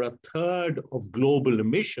accounts for 1/3 of global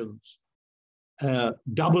emissions,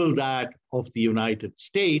 double that of the United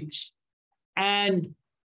States, and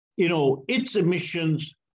its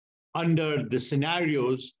emissions under the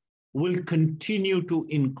scenarios will continue to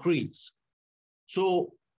increase.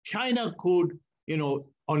 So China could,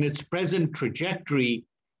 on its present trajectory,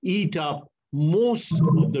 eat up most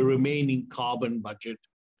of the remaining carbon budget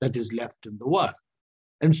that is left in the world.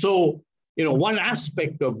 And so, one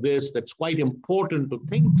aspect of this that's quite important to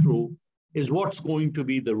think through is what's going to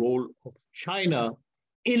be the role of China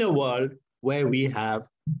in a world where we have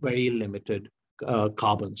very limited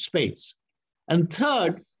carbon space. And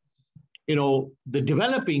third, the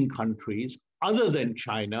developing countries, other than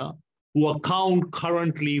China, who account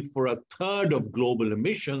currently for 1/3 of global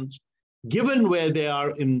emissions, given where they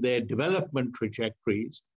are in their development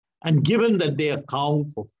trajectories, and given that they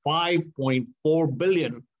account for 5.4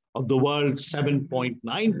 billion of the world's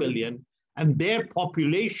 7.9 billion, and their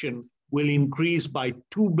population will increase by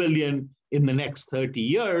 2 billion in the next 30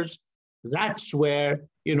 years, that's where,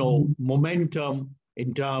 momentum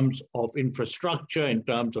in terms of infrastructure, in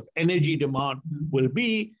terms of energy demand will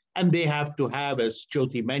be, and they have to have, as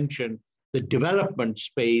Jyoti mentioned, the development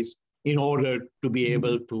space in order to be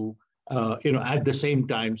able to, at the same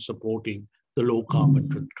time supporting the low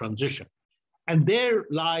carbon transition. And there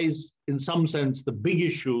lies, in some sense, the big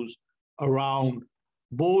issues around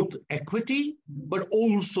both equity, but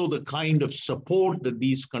also the kind of support that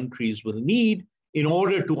these countries will need in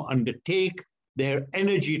order to undertake their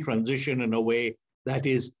energy transition in a way that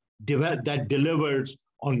that delivers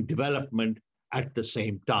on development at the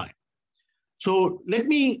same time. So let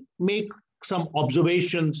me make some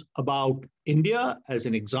observations about India as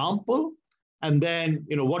an example, and then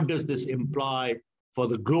what does this imply for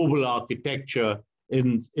the global architecture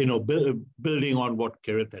in building on what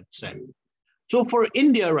Kirit had said. So for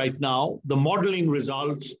India right now, the modeling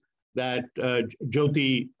results that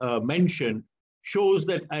Jyoti mentioned shows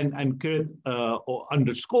that, and Kirit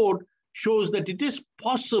underscored, shows that it is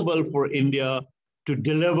possible for India to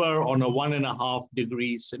deliver on a 1.5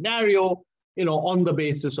 degree scenario, on the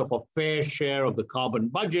basis of a fair share of the carbon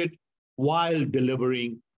budget while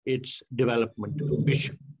delivering its development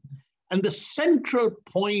ambition. And the central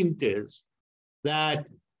point is that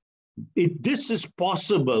this is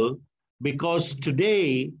possible because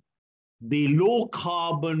today the low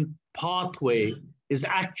carbon pathway is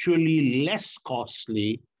actually less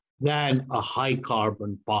costly than a high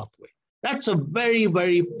carbon pathway. That's a very,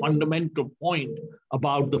 very fundamental point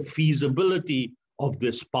about the feasibility of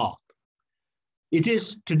this path. It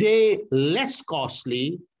is today less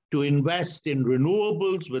costly to invest in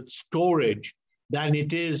renewables with storage than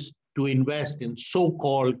it is to invest in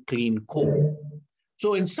so-called clean coal.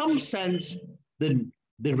 So in some sense,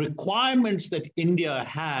 the requirements that India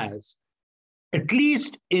has, at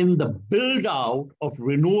least in the build out of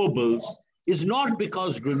renewables, is not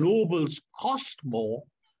because renewables cost more,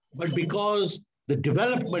 but because the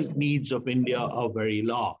development needs of India are very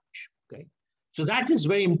large. Okay? So that is a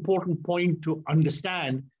very important point to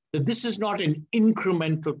understand, that this is not an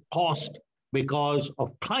incremental cost because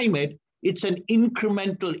of climate, it's an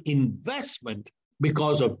incremental investment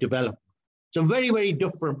because of development. It's a very, very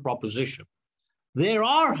different proposition. There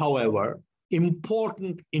are, however,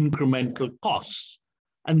 important incremental costs.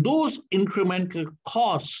 And those incremental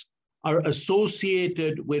costs are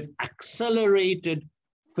associated with accelerated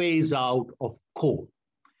phase out of coal.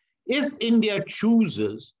 If India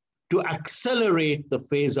chooses to accelerate the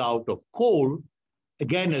phase out of coal,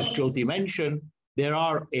 again, as Jyoti mentioned, there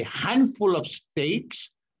are a handful of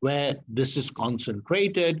states where this is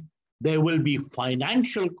concentrated. There will be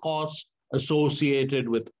financial costs associated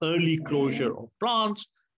with early closure of plants,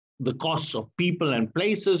 the costs of people and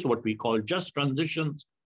places, what we call just transitions,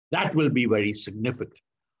 that will be very significant.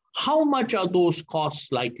 How much are those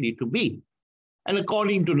costs likely to be? And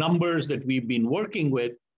according to numbers that we've been working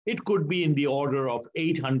with, it could be in the order of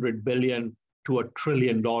 $800 billion to $1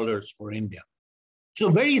 trillion for India. So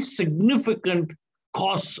very significant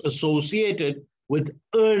costs associated with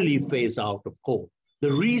early phase out of coal. The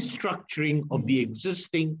restructuring of the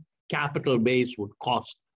existing capital base would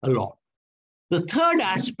cost a lot. The third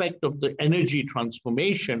aspect of the energy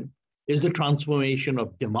transformation is the transformation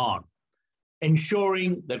of demand,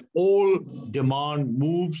 ensuring that all demand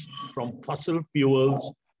moves from fossil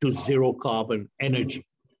fuels to zero carbon energy.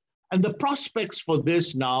 And the prospects for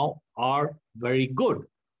this now are very good.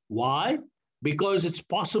 Why? Because it's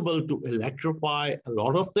possible to electrify a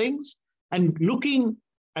lot of things. And looking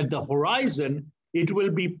at the horizon, it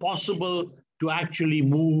will be possible to actually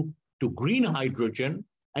move to green hydrogen,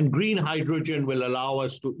 and green hydrogen will allow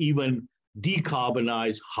us to even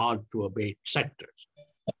decarbonize hard-to-abate sectors.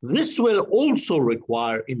 This will also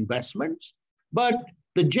require investments, but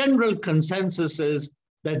the general consensus is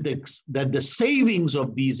that the savings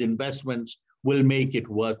of these investments will make it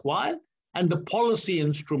worthwhile, and the policy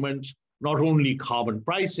instruments, not only carbon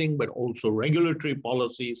pricing, but also regulatory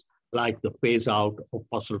policies like the phase out of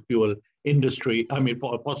fossil fuel industry,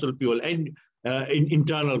 fossil fuel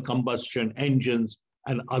internal combustion engines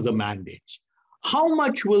and other mandates. How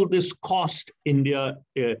much will this cost India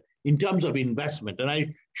in terms of investment? And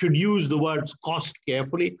I should use the words cost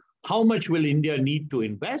carefully. How much will India need to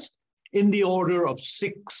invest? In the order of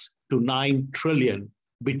 6 to 9 trillion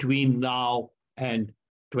between now and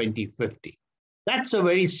 2050. That's a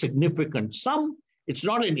very significant sum. It's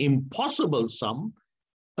not an impossible sum.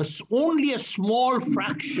 Only a small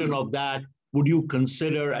fraction of that would you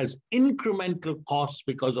consider as incremental costs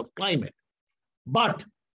because of climate. But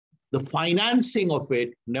the financing of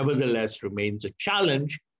it nevertheless remains a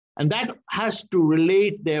challenge. And that has to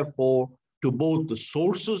relate, therefore, to both the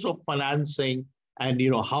sources of financing and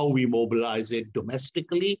how we mobilize it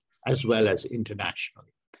domestically as well as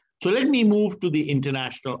internationally. So let me move to the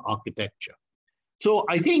international architecture. So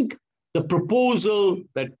I think the proposal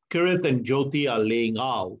that Kirit and Jyoti are laying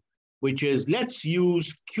out, which is let's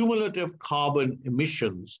use cumulative carbon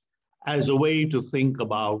emissions as a way to think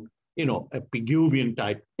about a Pigouvian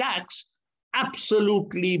type tax,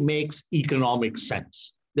 absolutely makes economic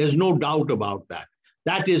sense. There's no doubt about that.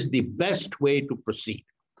 That is the best way to proceed.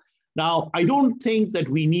 Now, I don't think that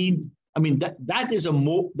we need, that's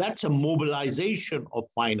a mobilization of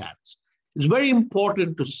finance. It's very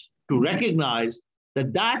important to recognize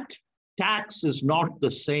that that tax is not the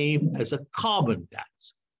same as a carbon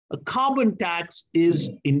tax. A carbon tax is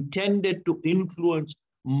intended to influence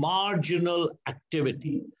marginal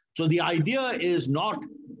activity. So the idea is not,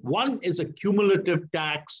 one is a cumulative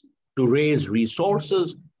tax to raise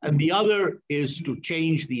resources, and the other is to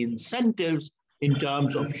change the incentives in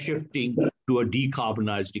terms of shifting to a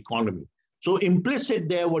decarbonized economy. So implicit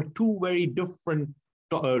there were two very different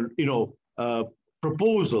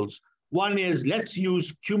proposals. One is let's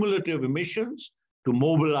use cumulative emissions to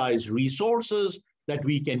mobilize resources that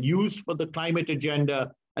we can use for the climate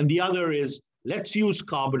agenda. And the other is let's use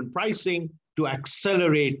carbon pricing to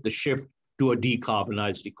accelerate the shift to a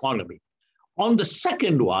decarbonized economy. On the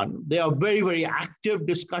second one, there are very, very active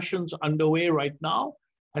discussions underway right now.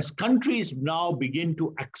 As countries now begin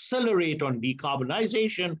to accelerate on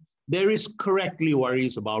decarbonization, there is correctly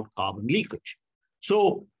worries about carbon leakage.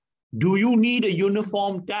 So do you need a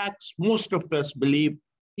uniform tax? Most of us believe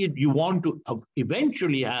you want to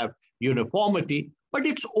eventually have uniformity, but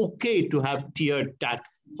it's okay to have tiered tax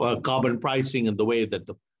for carbon pricing in the way that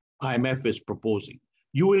the IMF is proposing.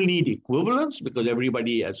 You will need equivalence because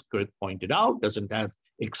everybody, as Kirit pointed out, doesn't have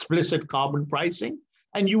explicit carbon pricing.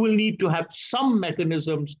 And you will need to have some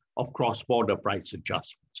mechanisms of cross-border price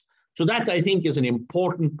adjustments. So that, I think, is an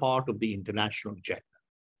important part of the international agenda.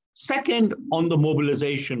 Second, on the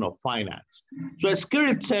mobilization of finance. So as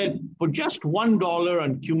Kirit said, for just $1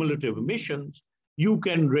 on cumulative emissions, you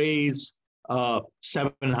can raise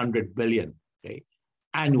 700 billion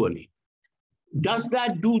annually. Does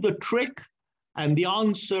that do the trick? And the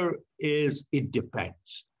answer is it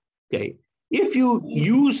depends. If you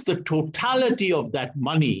use the totality of that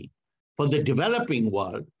money for the developing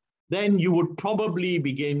world, then you would probably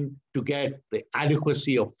begin to get the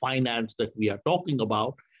adequacy of finance that we are talking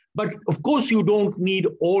about. But of course, you don't need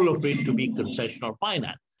all of it to be concessional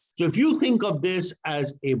finance. So if you think of this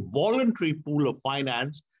as a voluntary pool of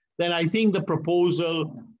finance, then I think the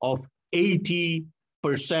proposal of 80%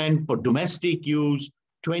 for domestic use,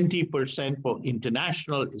 20% for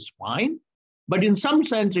international is fine. But in some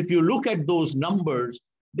sense, if you look at those numbers,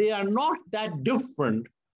 they are not that different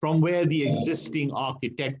from where the existing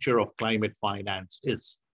architecture of climate finance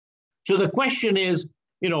is. So the question is,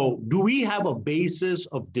 do we have a basis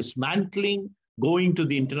of dismantling, going to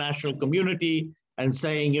the international community and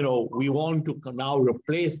saying, we want to now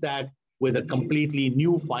replace that with a completely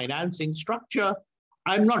new financing structure?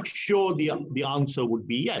 I'm not sure the answer would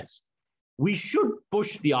be yes. We should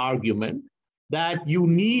push the argument that you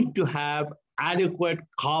need to have adequate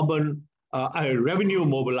carbon revenue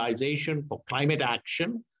mobilization for climate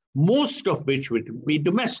action, most of which would be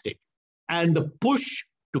domestic. And the push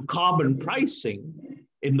to carbon pricing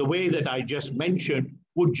in the way that I just mentioned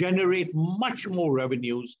would generate much more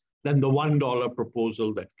revenues than the $1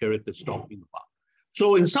 proposal that Kirit is talking about.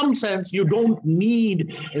 So in some sense, you don't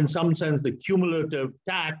need, in some sense, the cumulative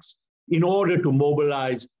tax in order to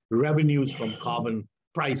mobilize revenues from carbon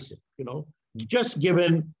pricing, just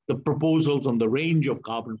given the proposals on the range of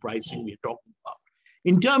carbon pricing we're talking about.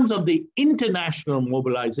 In terms of the international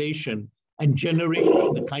mobilization and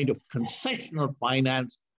generating the kind of concessional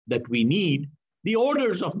finance that we need, the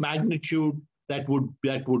orders of magnitude that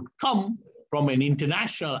would come from an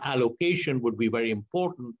international allocation would be very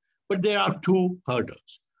important, but there are two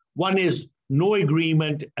hurdles. One is no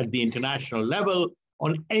agreement at the international level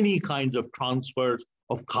on any kinds of transfers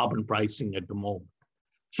of carbon pricing at the moment.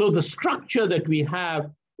 So the structure that we have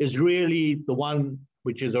is really the one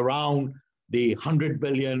which is around the 100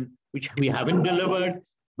 billion, which we haven't delivered,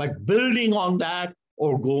 but building on that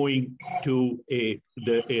or going to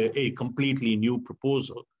a completely new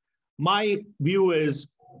proposal. My view is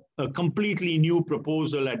a completely new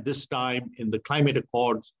proposal at this time in the climate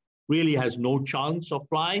accords really has no chance of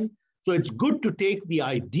flying. So it's good to take the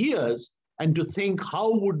ideas and to think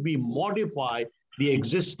how would we modify the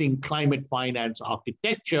existing climate finance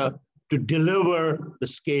architecture to deliver the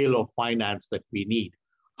scale of finance that we need.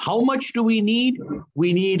 How much do we need?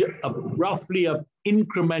 We need roughly an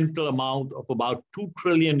incremental amount of about 2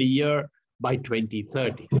 trillion a year by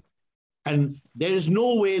 2030. And there is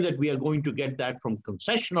no way that we are going to get that from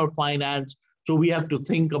concessional finance. So we have to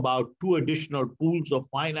think about two additional pools of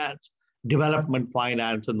finance, development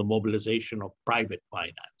finance and the mobilization of private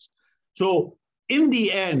finance. So in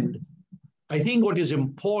the end, I think what is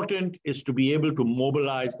important is to be able to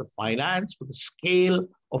mobilize the finance for the scale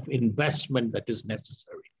of investment that is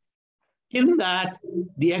necessary. In that,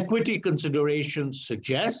 the equity considerations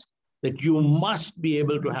suggest that you must be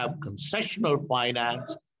able to have concessional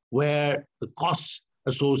finance where the costs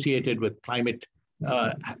associated with climate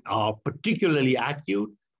are particularly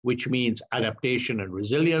acute, which means adaptation and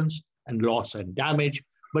resilience and loss and damage.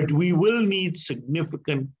 But we will need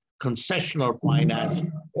significant concessional finance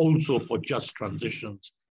also for just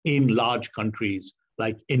transitions in large countries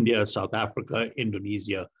like India, South Africa,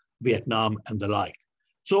 Indonesia, Vietnam, and the like.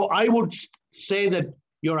 So I would say that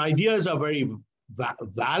your ideas are very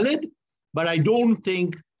valid, but I don't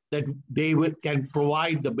think that they can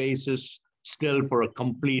provide the basis still for a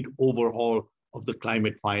complete overhaul of the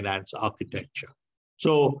climate finance architecture.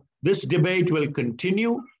 So this debate will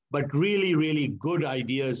continue, but really, really good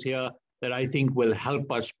ideas here that I think will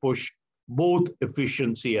help us push both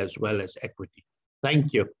efficiency as well as equity.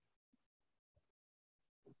 Thank you.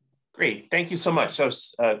 Great, thank you so much. So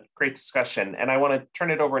a great discussion. And I want to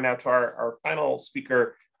turn it over now to our final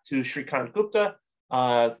speaker, to Shrikant Gupta.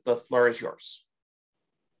 The floor is yours.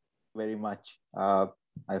 Very much. I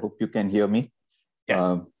hope you can hear me.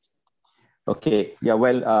 Yes. Okay. Yeah.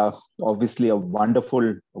 Well, obviously a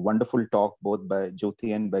wonderful talk both by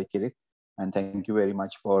Jyoti and by Kirit, and thank you very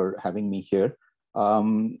much for having me here.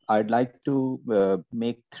 I'd like to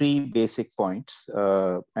make three basic points,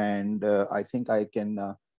 and I think I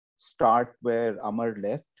can start where Amar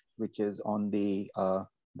left, which is on the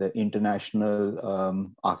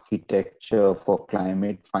international architecture for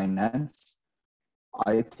climate finance.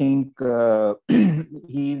 I think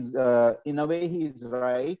he's in a way he's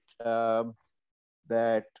right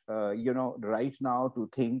that right now to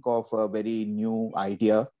think of a very new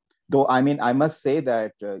idea. Though I mean I must say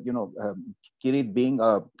that Kirit, being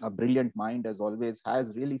a brilliant mind as always,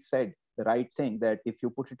 has really said the right thing, that if you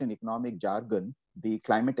put it in economic jargon, the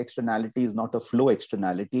climate externality is not a flow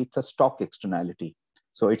externality, it's a stock externality.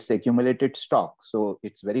 So it's accumulated stock. So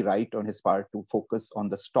it's very right on his part to focus on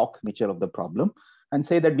the stock nature of the problem and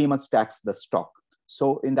say that we must tax the stock.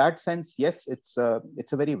 So in that sense, yes, it's a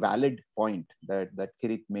very valid point that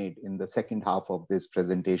Kirit made in the second half of this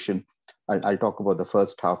presentation. I'll talk about the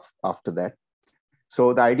first half after that.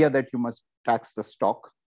 So the idea that you must tax the stock,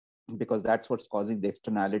 because that's what's causing the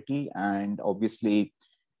externality. And obviously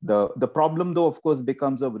the problem though, of course,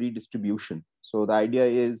 becomes of redistribution. So the idea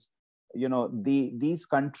is, these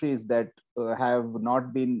countries that have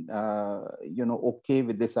not been, okay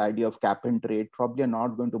with this idea of cap and trade probably are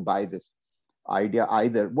not going to buy this idea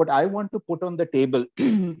either. What I want to put on the table,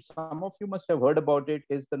 some of you must have heard about it,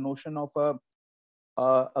 is the notion of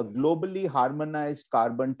a globally harmonized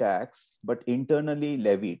carbon tax, but internally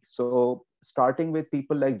levied. So starting with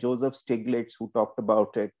people like Joseph Stiglitz, who talked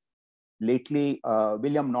about it. Lately,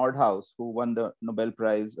 William Nordhaus, who won the Nobel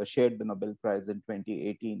Prize, shared the Nobel Prize in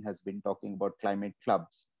 2018, has been talking about climate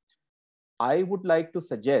clubs. I would like to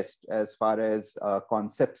suggest, as far as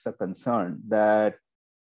concepts are concerned, that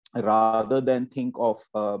rather than think of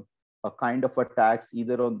a kind of a tax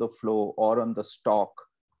either on the flow or on the stock,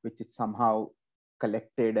 which is somehow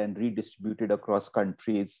collected and redistributed across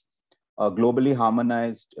countries, a globally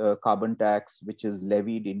harmonized carbon tax, which is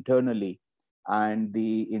levied internally, and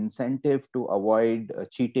the incentive to avoid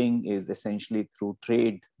cheating is essentially through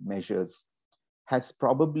trade measures, has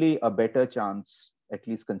probably a better chance, at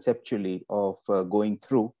least conceptually, of going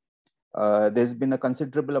through. There's been a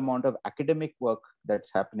considerable amount of academic work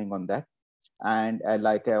that's happening on that. And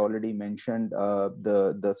like I already mentioned,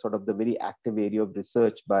 the sort of the very active area of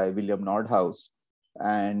research by William Nordhaus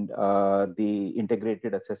and the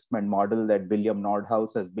integrated assessment model that William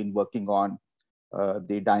Nordhaus has been working on,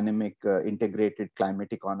 the dynamic integrated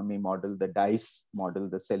climate economy model, the DICE model,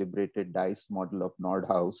 the celebrated DICE model of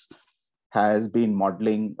Nordhaus, has been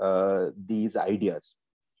modeling these ideas.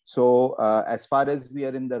 So as far as we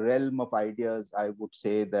are in the realm of ideas, I would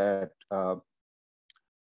say that a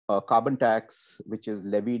carbon tax, which is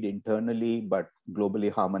levied internally but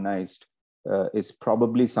globally harmonized, is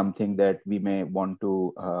probably something that we may want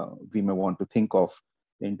to think of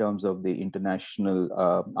in terms of the international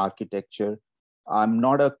architecture. I'm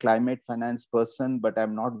not a climate finance person, but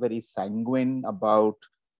I'm not very sanguine about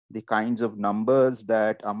the kinds of numbers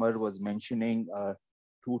that Amar was mentioning.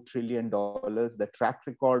 $2 trillion, the track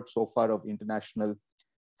record so far of international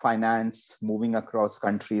finance moving across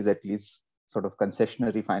countries, at least sort of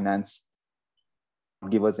concessionary finance,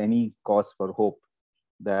 give us any cause for hope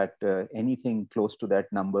that anything close to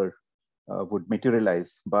that number would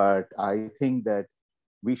materialize. But I think that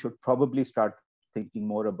we should probably start thinking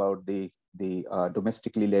more about the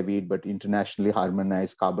domestically levied but internationally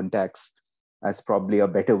harmonized carbon tax as probably a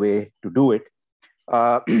better way to do it.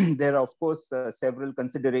 There are, of course, several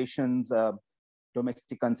considerations,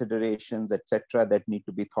 domestic considerations, etc., that need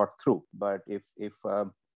to be thought through. But if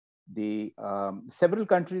the several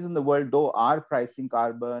countries in the world, though, are pricing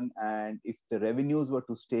carbon, and if the revenues were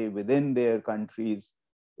to stay within their countries,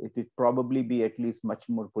 it would probably be at least much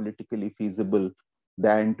more politically feasible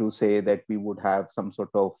than to say that we would have some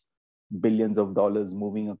sort of billions of dollars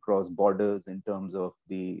moving across borders in terms of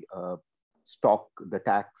the stock, the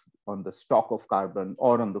tax on the stock of carbon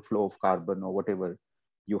or on the flow of carbon or whatever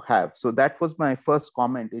you have. So that was my first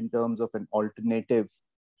comment in terms of an alternative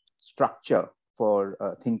structure for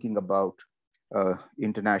thinking about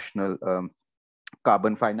international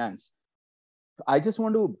carbon finance. I just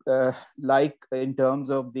want to, like in terms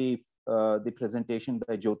of the presentation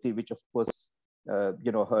by Jyoti, which of course,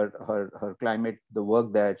 her climate, the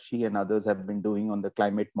work that she and others have been doing on the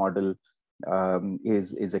climate model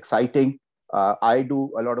is exciting. I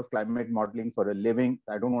do a lot of climate modeling for a living.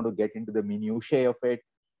 I don't want to get into the minutiae of it,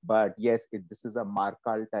 but yes, this is a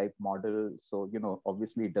Markal type model. So,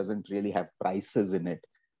 obviously it doesn't really have prices in it.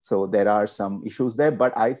 So there are some issues there,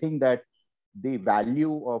 but I think that the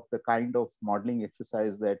value of the kind of modeling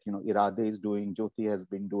exercise that, Irade is doing, Jyoti has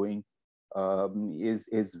been doing,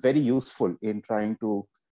 is very useful in trying to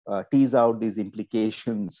tease out these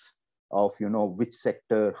implications of, which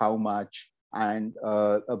sector, how much, and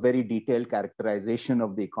a very detailed characterization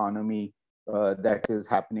of the economy that is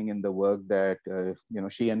happening in the work that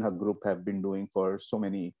she and her group have been doing for so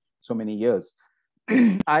many years.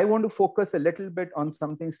 I want to focus a little bit on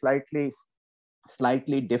something slightly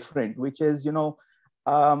different, which is,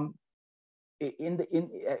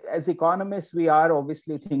 as economists, we are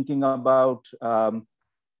obviously thinking about at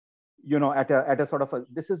a sort of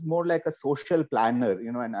this is more like a social planner,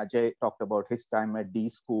 and Ajay talked about his time at D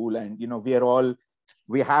school, and we are all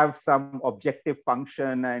we have some objective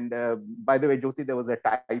function. And by the way, Jyoti, there was a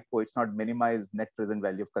typo. It's not minimize net present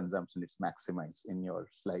value of consumption. It's maximize in your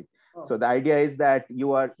slide. Oh. So the idea is that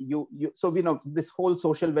so we know this whole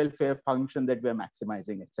social welfare function that we're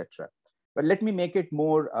maximizing, etc. But let me make it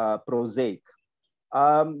more prosaic.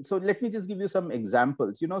 So let me just give you some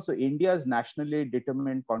examples. So India's nationally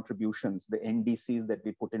determined contributions, the NDCs that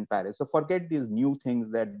we put in Paris. So forget these new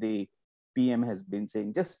things that the PM has been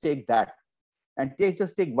saying. Just take that. And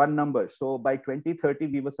just take one number. So by 2030,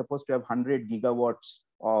 we were supposed to have 100 gigawatts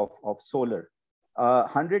of solar.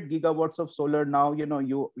 100 gigawatts of solar now,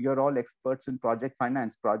 you're all experts in project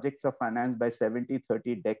finance. Projects are financed by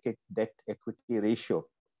 70-30 debt equity ratio.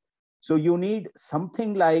 So you need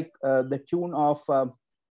something like the tune of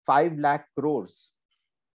 5 lakh crores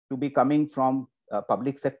to be coming from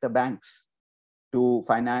public sector banks to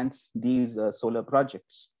finance these solar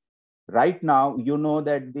projects. Right now, you know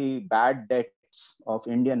that the bad debts of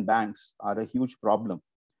Indian banks are a huge problem.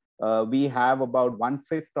 We have about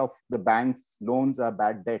 1/5 of the bank's loans are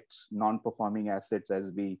bad debts, non-performing assets,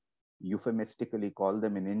 as we euphemistically call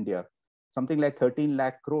them in India, something like 13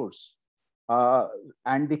 lakh crores.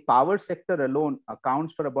 And the power sector alone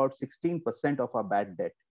accounts for about 16% of our bad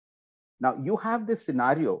debt. Now, you have this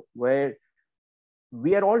scenario where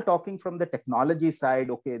we are all talking from the technology side,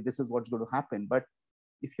 okay, this is what's going to happen. But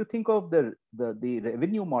if you think of the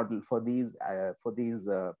revenue model for these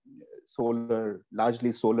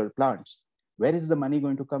largely solar plants, where is the money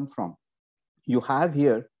going to come from? You have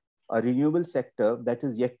here a renewable sector that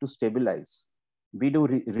is yet to stabilize. We do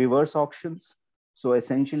reverse auctions. So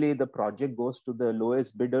essentially the project goes to the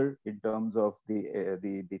lowest bidder in terms of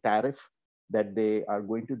the tariff that they are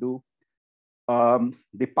going to do.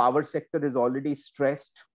 The power sector is already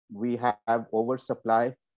stressed. We have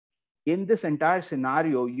oversupply. In this entire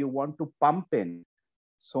scenario, you want to pump in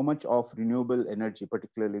so much of renewable energy,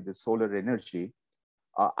 particularly the solar energy.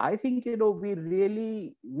 I think, we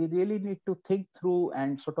really need to think through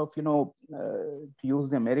and sort of, to use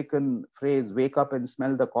the American phrase, wake up and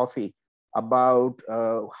smell the coffee about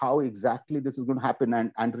how exactly this is going to happen.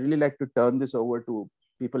 And really like to turn this over to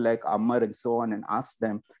people like Ammar and so on and ask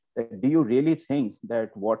them, that, do you really think that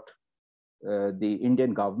what the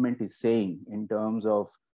Indian government is saying in terms of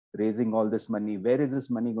raising all this money, where is this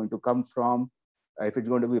money going to come from? If it's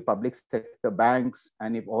going to be public sector banks,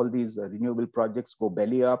 and if all these renewable projects go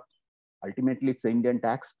belly up, ultimately it's the Indian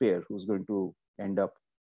taxpayer who's going to end up,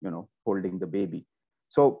 holding the baby.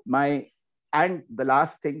 So and the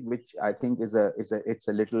last thing, which I think it's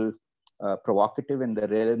a little provocative in the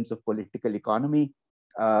realms of political economy.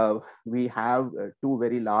 We have 2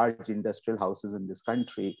 very large industrial houses in this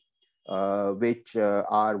country, which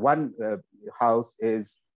are one house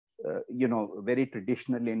is very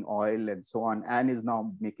traditionally in oil and so on, and is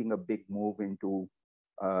now making a big move into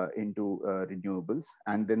renewables.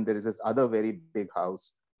 And then there is this other very big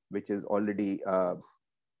house, which is already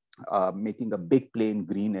making a big play in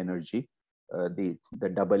green energy, the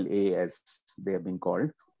AA, as they have been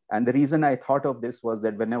called. And the reason I thought of this was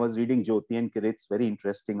that when I was reading Jyoti and Kirit's very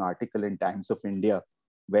interesting article in Times of India,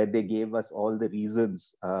 where they gave us all the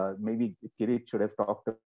reasons, maybe Kirit should have talked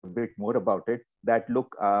a bit more about it, that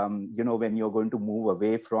look, when you're going to move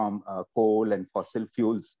away from coal and fossil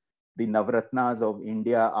fuels, the Navratnas of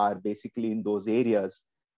India are basically in those areas,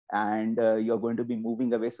 and you're going to be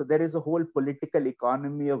moving away. So there is a whole political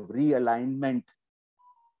economy of realignment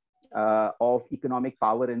of economic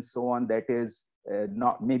power and so on that is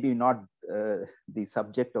not the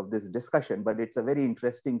subject of this discussion, but it's a very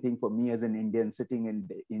interesting thing for me as an Indian sitting in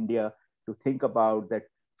India to think about that.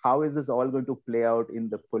 How is this all going to play out in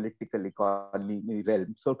the political economy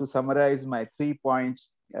realm? So to summarize my 3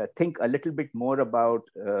 points, think a little bit more about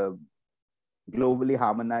globally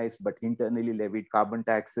harmonized but internally levied carbon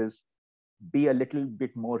taxes. Be a little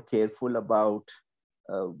bit more careful about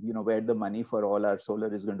where the money for all our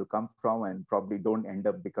solar is going to come from, and probably don't end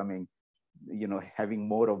up becoming, having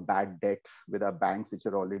more of bad debts with our banks, which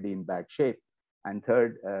are already in bad shape. And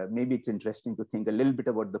third, maybe it's interesting to think a little bit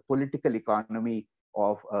about the political economy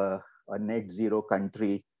of a net zero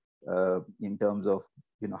country in terms of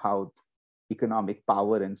how economic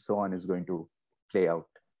power and so on is going to play out.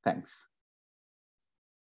 Thanks.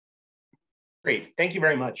 Great, thank you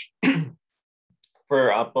very much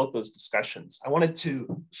for both those discussions. I wanted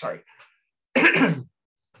to,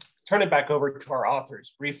 turn it back over to our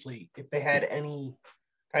authors briefly, if they had any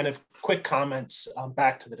kind of quick comments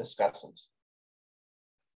back to the discussants.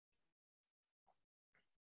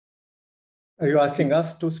 Are you asking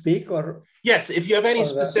us to speak, or? Yes, if you have any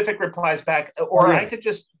specific replies back, or I could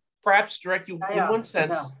just perhaps direct you in one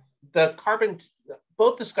sense, the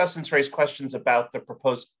both discussants raised questions about the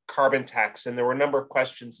proposed carbon tax, and there were a number of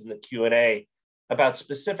questions in the Q&A about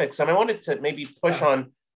specifics. And I wanted to maybe push on,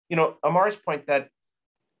 Amar's point that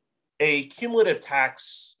a cumulative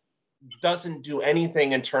tax doesn't do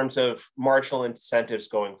anything in terms of marginal incentives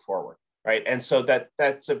going forward, right? And so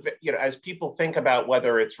that's as people think about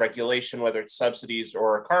whether it's regulation, whether it's subsidies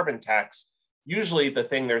or a carbon tax, usually the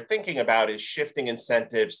thing they're thinking about is shifting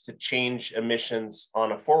incentives to change emissions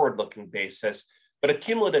on a forward-looking basis, but a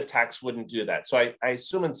cumulative tax wouldn't do that. So I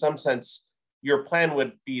assume in some sense, your plan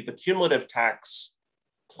would be the cumulative tax,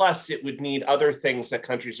 plus it would need other things that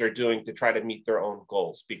countries are doing to try to meet their own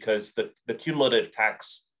goals, because the cumulative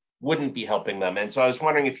tax wouldn't be helping them. And so I was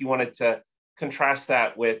wondering if you wanted to contrast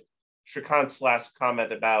that with Shrikant's last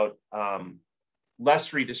comment about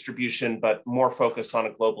less redistribution, but more focus on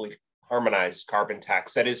a globally harmonized carbon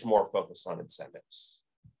tax that is more focused on incentives.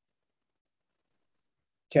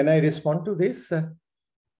 Can I respond to this?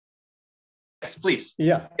 Yes, please.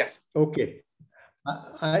 Yeah. Yes. Okay.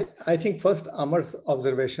 I think first Amar's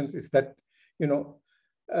observations is that,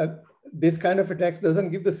 this kind of a tax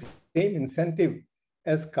doesn't give the same incentive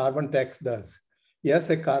as carbon tax does. Yes,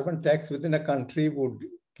 a carbon tax within a country would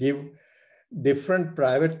give different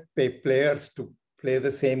private players to play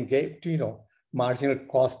the same game. Marginal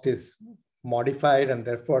cost is modified and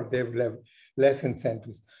therefore they will have less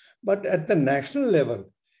incentives. But at the national level,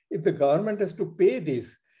 if the government has to pay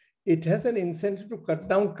this, it has an incentive to cut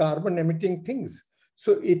down carbon emitting things.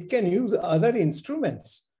 So it can use other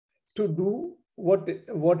instruments to do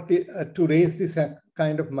to raise this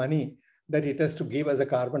kind of money that it has to give as a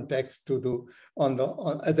carbon tax to do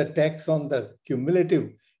as a tax on the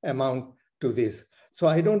cumulative amount to this. So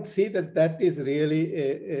I don't see that is really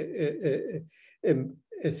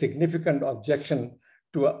a significant objection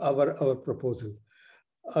to our proposal.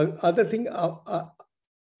 Other thing,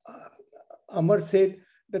 Amar said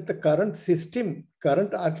that the current system,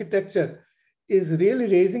 current architecture is really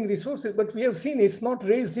raising resources, but we have seen it's not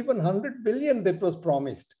raised even 100 billion that was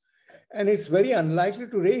promised. And it's very unlikely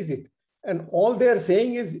to raise it. And all they're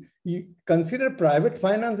saying is you consider private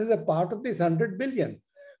finance as a part of this 100 billion.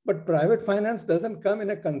 But private finance doesn't come in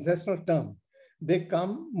a concessional term. They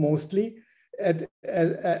come mostly to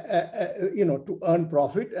earn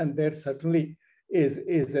profit, and there certainly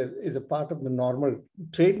is a part of the normal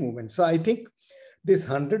trade movement. So I think this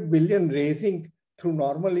 100 billion raising through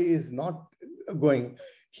normally is not going.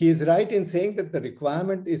 He is right in saying that the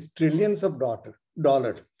requirement is trillions of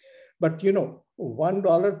dollars. But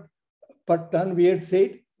 $1 per ton, we had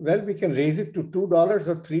said, well, we can raise it to $2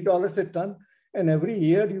 or $3 a ton. And every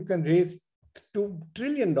year you can raise $2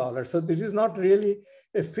 trillion. So this is not really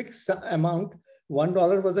a fixed amount.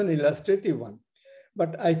 $1 was an illustrative one.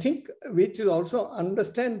 But I think we should also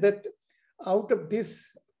understand that out of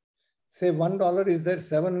this, say $1 is there,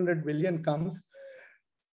 700 billion comes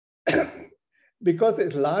because a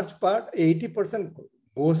large part, 80%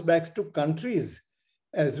 goes back to countries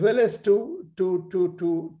as well as to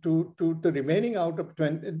the remaining out of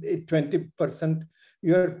 20%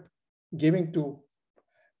 you're giving to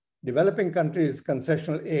developing countries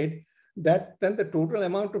concessional aid, that then the total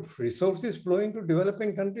amount of resources flowing to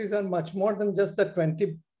developing countries are much more than just the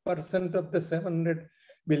 20% of the 700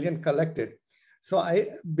 billion collected. So I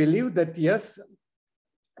believe that yes,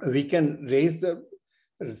 we can raise the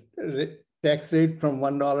tax rate from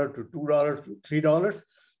 $1 to $2 to $3,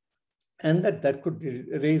 and that could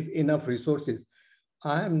raise enough resources.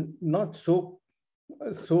 I am not so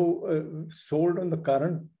sold on the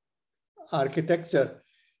current architecture.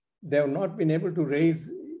 They have not been able to raise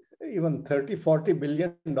even $30–40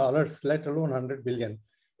 billion, let alone 100 billion,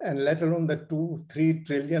 and let alone the 2–3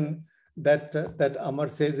 trillion that Amar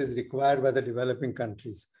says is required by the developing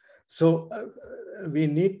countries. So we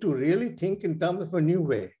need to really think in terms of a new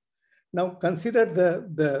way. Now consider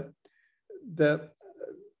the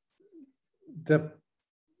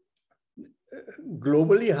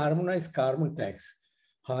globally harmonized carbon tax.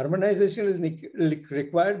 Harmonization is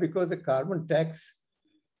required because a carbon tax,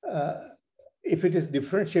 if it is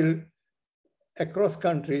differential across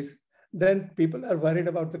countries, then people are worried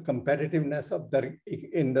about the competitiveness of their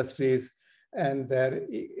industries and their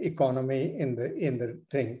economy in the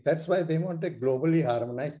thing. That's why they want a globally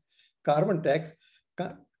harmonized carbon tax.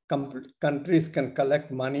 Countries can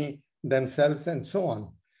collect money themselves and so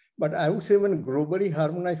on. But I would say when globally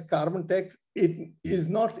harmonized carbon tax, it is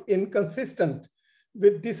not inconsistent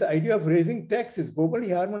with this idea of raising taxes.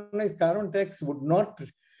 Globally harmonized carbon tax would not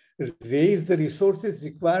raise the resources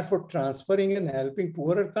required for transferring and helping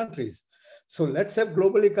poorer countries. So let's have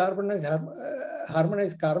globally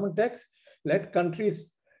harmonized carbon tax. Let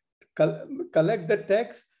countries collect the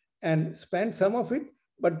tax and spend some of it,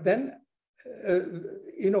 but then,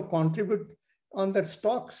 contribute on that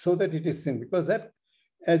stock so that it is seen. Because that,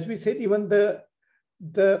 as we said, even the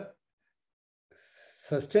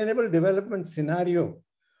sustainable development scenario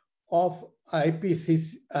of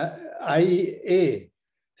IEA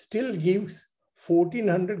still gives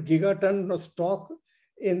 1,400 gigaton of stock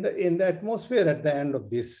in the atmosphere at the end of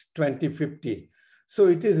this 2050. So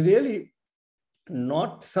it is really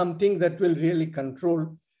not something that will really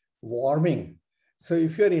control warming. So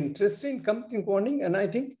if you're interested in coming warning, and I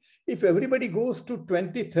think if everybody goes to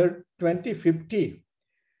 2050,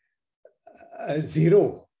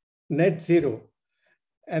 net zero,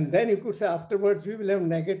 and then you could say afterwards we will have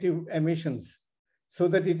negative emissions, so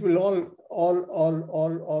that it will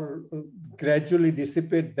all gradually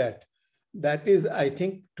dissipate that. That is, I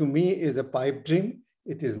think, to me, is a pipe dream.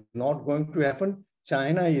 It is not going to happen.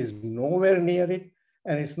 China is nowhere near it,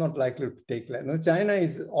 and it's not likely to take land. No, China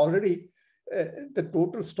is already, the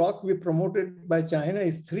total stock we promoted by China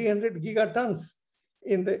is 300 gigatons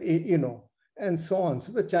in the, and so on.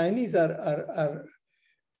 So the Chinese are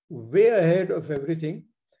way ahead of everything,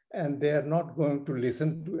 and they are not going to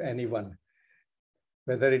listen to anyone,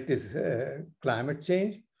 whether it is climate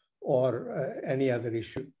change or any other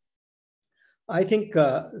issue. I think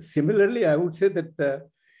similarly, I would say that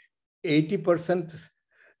 80%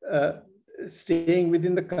 staying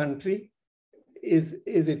within the country is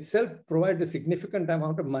itself provide a significant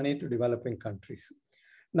amount of money to developing countries.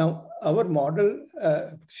 Now, our model,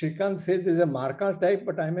 Shrikant says, is a Markov type,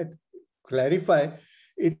 but I may clarify,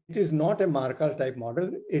 it is not a Markov type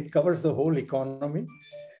model. It covers the whole economy.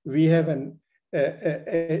 We have an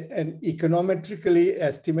econometrically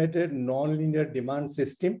estimated nonlinear demand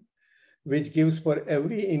system, which gives for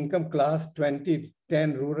every income class, 10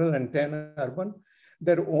 rural and 10 urban,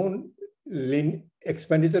 their own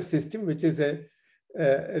expenditure system, which is a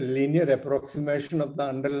linear approximation of the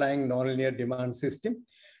underlying nonlinear demand system.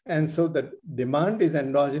 And so the demand is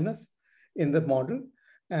endogenous in the model,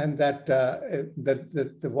 and that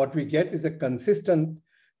what we get is a consistent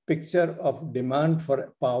picture of demand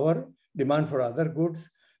for power, demand for other goods,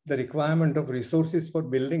 the requirement of resources for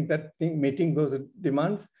building that thing, meeting those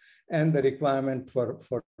demands, and the requirement for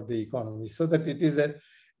the economy, so that it is an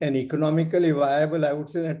economically viable, I would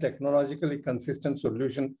say, a technologically consistent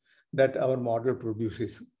solution that our model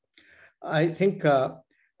produces. I think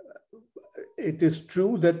it is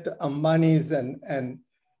true that Ambani's and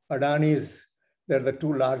Adani's, they're the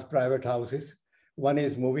two large private houses. One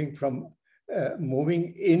is moving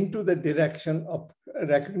into the direction of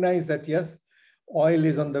recognize that, yes, oil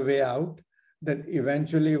is on the way out, that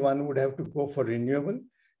eventually one would have to go for renewable,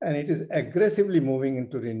 and it is aggressively moving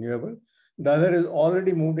into renewable. The other is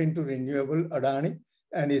already moved into renewable, Adani,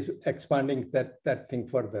 and is expanding that thing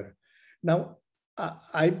further. Now,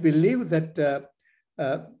 I believe that the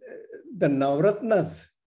Navratnas,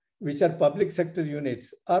 which are public sector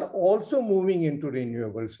units, are also moving into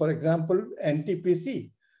renewables. For example,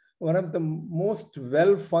 NTPC, one of the most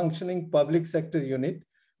well-functioning public sector unit,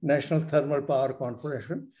 National Thermal Power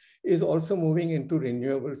Corporation, is also moving into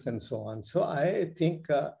renewables and so on. So I think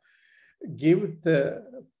give the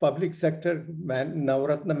public sector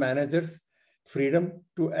Navratna managers freedom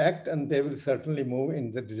to act, and they will certainly move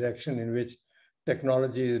in the direction in which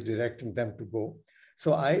technology is directing them to go.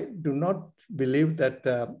 So I do not believe that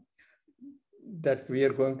that we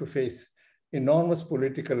are going to face enormous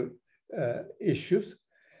political issues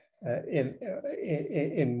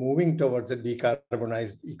in moving towards a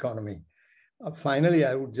decarbonized economy. Finally,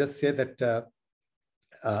 I would just say that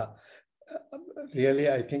really,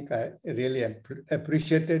 I think I really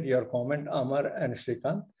appreciated your comment, Amar and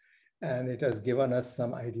Shrikant, and it has given us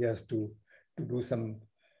some ideas to do some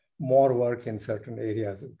more work in certain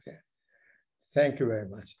areas. Okay. Thank you very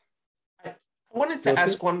much. I wanted to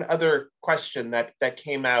ask one other question that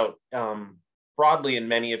came out broadly in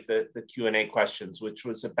many of the Q&A questions, which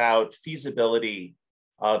was about feasibility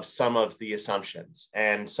of some of the assumptions.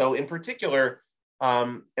 And so in particular,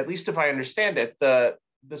 at least if I understand it, the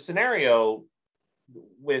scenario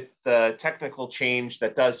with the technical change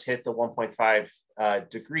that does hit the 1.5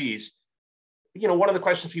 degrees, one of the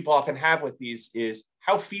questions people often have with these is,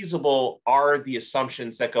 how feasible are the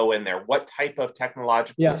assumptions that go in there? What type of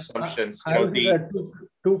technological assumptions?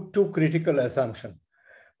 Two critical assumptions.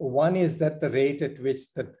 One is that the rate at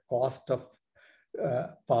which the cost of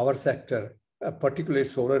power sector, particularly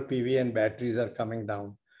solar PV and batteries, are coming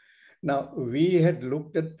down. Now, we had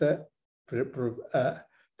looked at the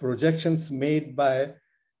projections made by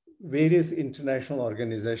various international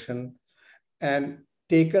organizations and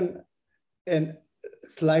taken an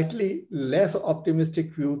slightly less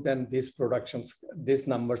optimistic view than these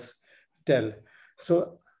numbers tell.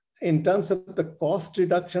 So in terms of the cost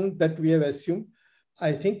reduction that we have assumed,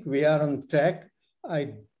 I think we are on track.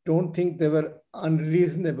 I don't think they were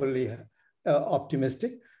unreasonably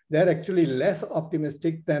optimistic. They're actually less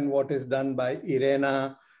optimistic than what is done by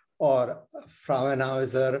IRENA or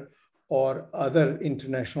Fraunhofer or other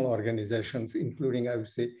international organizations, including, I would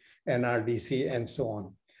say, NRDC and so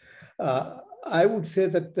on. I would say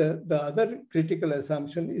that the other critical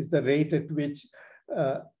assumption is the rate at which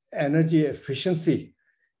energy efficiency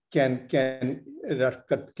can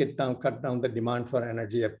cut down the demand for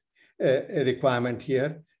energy requirement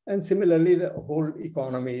here. And similarly, the whole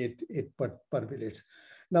economy, it pervades.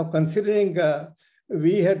 Now, considering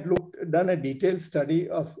we had done a detailed study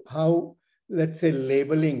of how, let's say,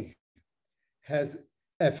 labeling has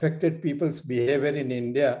affected people's behavior in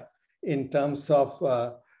India in terms of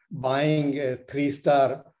buying a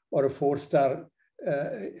 3-star or a 4-star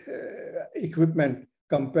equipment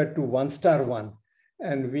compared to 1-star one.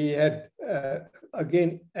 And we had,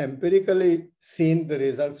 again, empirically seen the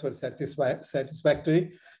results were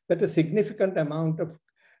satisfactory, that a significant amount of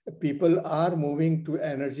people are moving to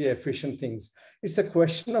energy efficient things. It's a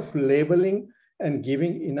question of labeling and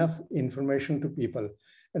giving enough information to people.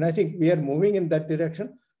 And I think we are moving in that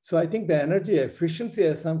direction. So I think the energy efficiency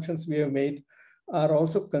assumptions we have made are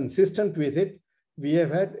also consistent with it. We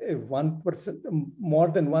have had a 1%, more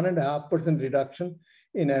than 1.5% reduction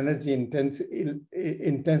in energy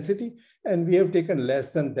intensity, and we have taken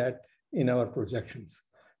less than that in our projections.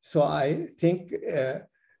 So I think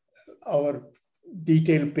our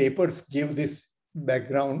detailed papers give this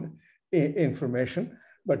background information,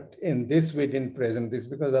 but in this we didn't present this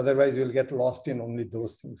because otherwise we'll get lost in only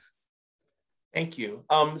those things. Thank you.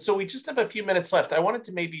 So we just have a few minutes left. I wanted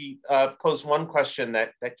to maybe pose one question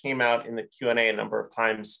that came out in the Q&A a number of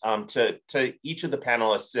times to each of the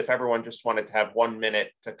panelists, if everyone just wanted to have 1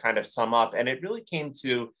 minute to kind of sum up. And it really came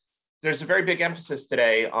to, there's a very big emphasis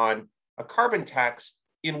today on a carbon tax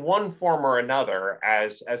in one form or another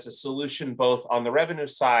as a solution, both on the revenue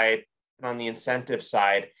side and on the incentive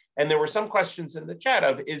side. And there were some questions in the chat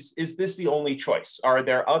of, is this the only choice? Are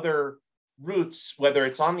there other routes, whether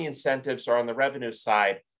it's on the incentives or on the revenue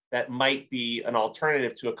side, that might be an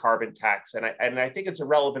alternative to a carbon tax? And I think it's a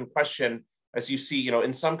relevant question, as you see,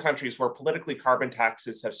 in some countries where politically carbon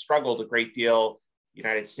taxes have struggled a great deal,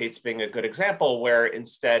 United States being a good example, where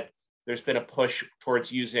instead there's been a push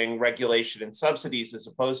towards using regulation and subsidies as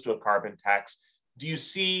opposed to a carbon tax. Do you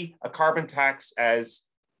see a carbon tax as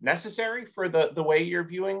necessary for the way you're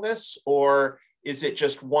viewing this, or is it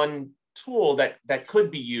just one tool that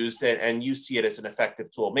could be used and you see it as an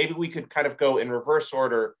effective tool? Maybe we could kind of go in reverse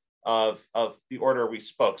order of the order we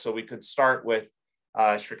spoke. So we could start with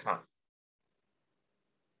Shrikant.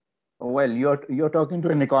 Well, you're talking to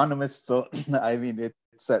an economist, so I mean it's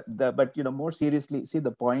but more seriously, see,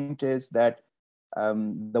 the point is that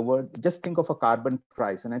the word, just think of a carbon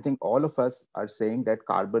price, and I think all of us are saying that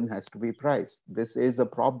carbon has to be priced. This is a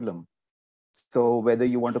problem. So whether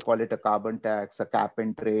you want to call it a carbon tax, a cap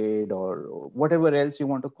and trade, or whatever else you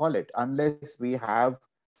want to call it, unless we have,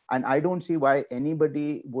 and I don't see why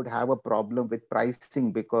anybody would have a problem with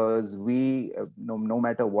pricing, because we, no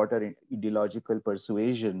matter what our ideological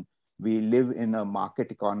persuasion, we live in a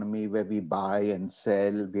market economy where we buy and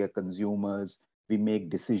sell, we are consumers, we make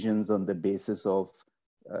decisions on the basis of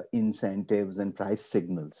incentives and price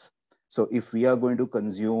signals. So if we are going to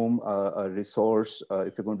consume a resource,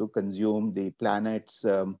 if you're going to consume the planet's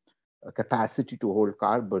capacity to hold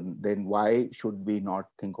carbon, then why should we not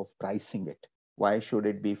think of pricing it? Why should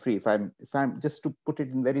it be free? If I'm just to put it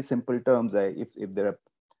in very simple terms, if there are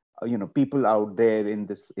people out there in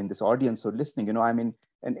this audience or listening, I mean,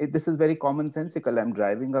 and this is very commonsensical. I'm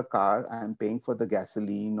driving a car, I'm paying for the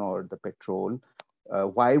gasoline or the petrol.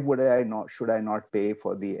 Why should I not pay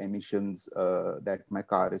for the emissions that my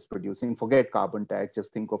car is producing? Forget carbon tax,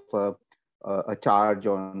 just think of a charge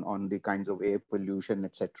on the kinds of air pollution,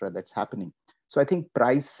 etc., that's happening. So I think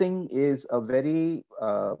pricing is a very,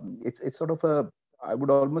 it's sort of I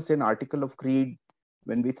would almost say an article of creed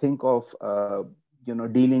when we think of,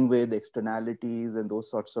 dealing with externalities and those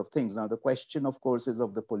sorts of things. Now, the question, of course, is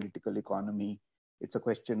of the political economy. It's a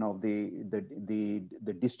question of the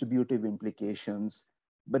distributive implications,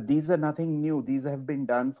 but these are nothing new. These have been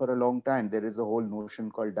done for a long time. There is a whole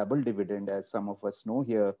notion called double dividend, as some of us know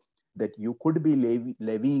here, that you could be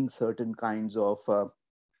levying certain kinds of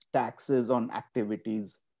taxes on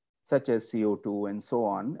activities such as CO2 and so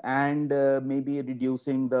on, and maybe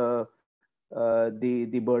reducing the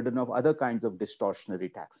burden of other kinds of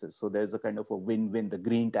distortionary taxes. So there's a kind of a win-win, the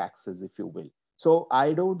green taxes, if you will. So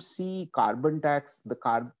I don't see carbon tax,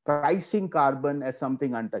 pricing carbon as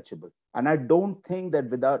something untouchable. And I don't think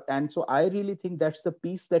that and so I really think that's the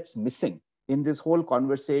piece that's missing in this whole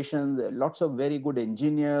conversation. Lots of very good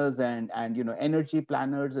engineers and energy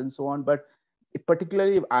planners and so on. But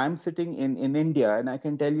particularly if I'm sitting in India, and I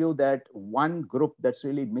can tell you that one group that's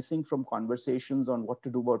really missing from conversations on what to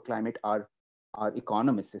do about climate are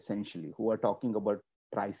economists, essentially, who are talking about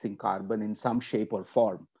pricing carbon in some shape or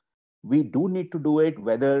form. We do need to do it.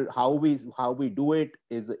 Whether how we do it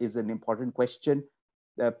is an important question.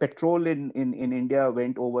 Petrol in India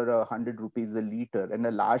went over 100 rupees a liter, and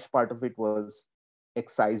a large part of it was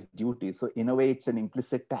excise duty. So in a way, it's an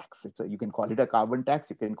implicit tax. You can call it a carbon tax.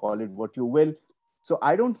 You can call it what you will. So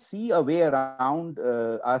I don't see a way around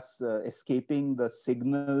us escaping the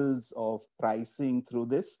signals of pricing through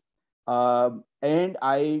this. And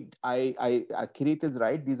Kirit is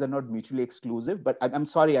right. These are not mutually exclusive. But I'm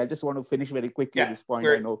sorry. I just want to finish very quickly this point.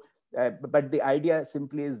 I know, but the idea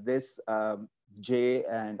simply is this, Jay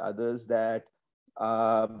and others, that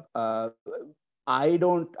I'm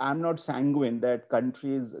not sanguine that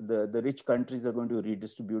countries, the rich countries, are going to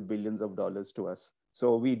redistribute billions of dollars to us.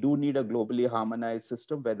 So we do need a globally harmonized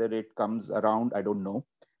system. Whether it comes around, I don't know.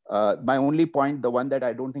 My only point, the one that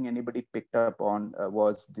I don't think anybody picked up on,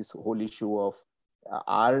 was this whole issue of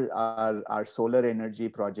are solar energy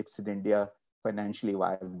projects in India financially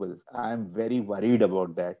viable? I'm very worried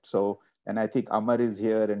about that. So, and I think Amar is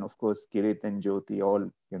here, and of course Kirit and Jyoti, all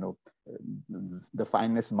the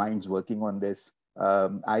finest minds working on this.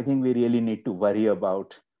 I think we really need to worry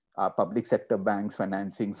about public sector banks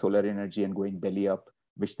financing solar energy and going belly up,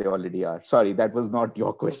 which they already are. Sorry, that was not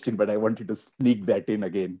your question, but I wanted to sneak that in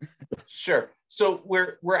again. Sure. So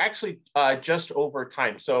we're actually just over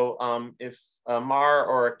time. So if Amar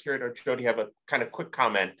or Kirit or Jyoti have a kind of quick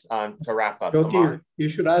comment to wrap up. Jyoti, Amar? you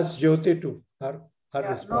should ask Jyoti to her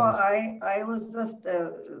response. No, I was just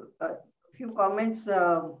a few comments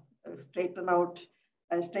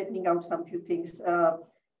straightening out some few things.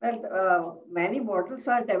 Many models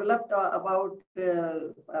are developed about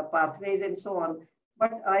pathways and so on,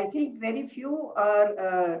 but I think very few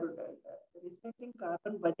are respecting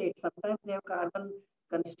carbon budget. Sometimes they have carbon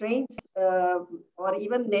constraints, or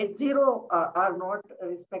even net zero are not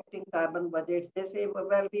respecting carbon budgets. They say,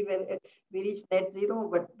 well, we reached net zero,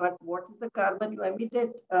 but what is the carbon you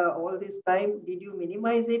emitted all this time? Did you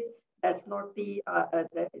minimize it? That's not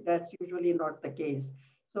that's usually not the case.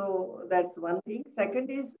 So that's one thing. Second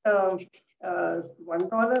is $1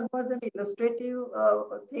 was an illustrative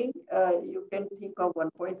thing. You can think of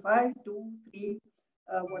 1.5, 2, 3.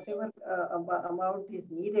 Whatever amount is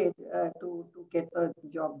needed to get the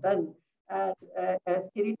job done. And as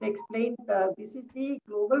Kirit explained, this is the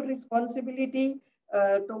global responsibility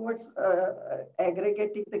towards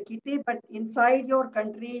aggregating the kitty, but inside your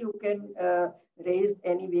country, you can raise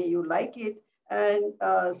any way you like it. And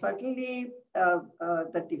certainly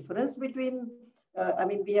the difference between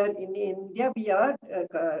we are in India, we are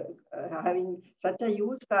having such a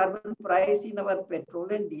huge carbon price in our petrol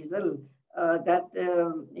and diesel that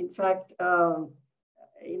in fact,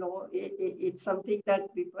 it's something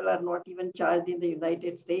that people are not even charged in the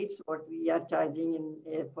United States, what we are charging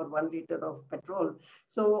for 1 liter of petrol.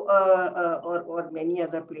 So, or many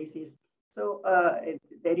other places. So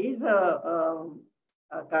there is a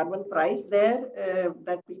carbon price there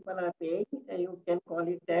that people are paying. You can call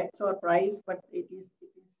it tax or price, but it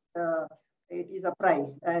is a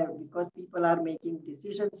price because people are making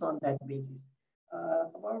decisions on that basis.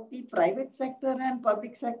 About the private sector and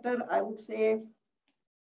public sector, I would say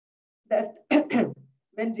that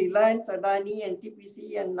when Reliance, Adani,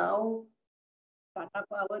 NTPC, and now Tata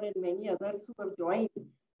Power and many others who have joined,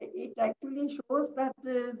 it actually shows that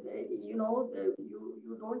you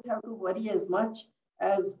don't have to worry as much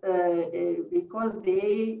as because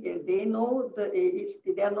they know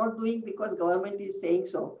they are not doing because government is saying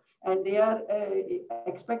so, and they are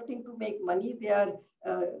expecting to make money. They are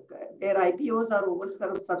their IPOs are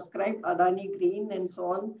oversubscribed, Adani Green and so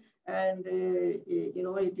on, and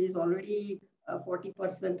it is already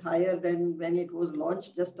 40% higher than when it was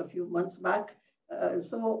launched just a few months back.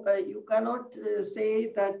 So you cannot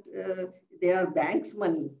say that they are banks'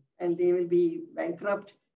 money and they will be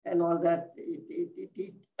bankrupt and all that.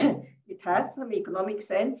 It has some economic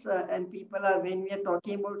sense, and people are, when we are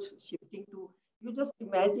talking about shifting to, you just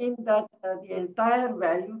imagine that the entire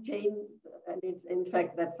value chain, and it's in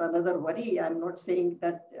fact that's another worry. I'm not saying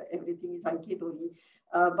that everything is hunky-dory,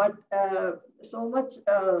 but so much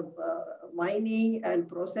mining and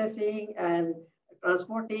processing and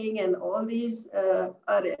transporting and all these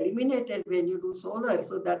are eliminated when you do solar.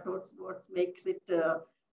 So that's what makes it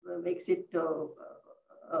makes it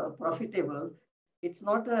profitable. It's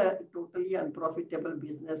not a totally unprofitable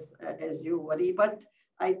business as you worry, but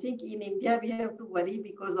I think in India we have to worry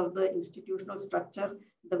because of the institutional structure,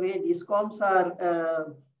 the way discoms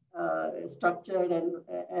are structured,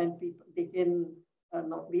 and people, they can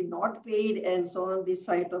be not paid and so on. This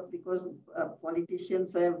side of, because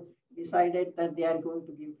politicians have decided that they are going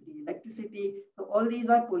to give free electricity. So all these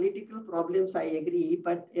are political problems, I agree,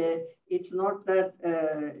 but it's not that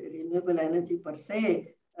renewable energy per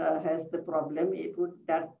se has the problem.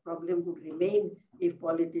 That problem would remain if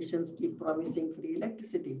politicians keep promising free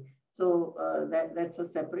electricity. So that's a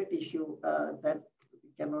separate issue that we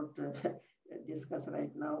cannot discuss right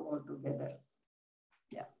now altogether.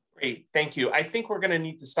 Yeah. Great, thank you. I think we're going to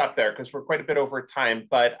need to stop there because we're quite a bit over time,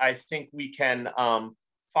 but I think we can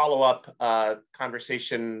follow up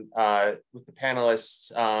conversation with the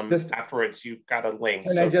panelists afterwards. You've got a link.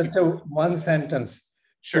 Can I just have one sentence?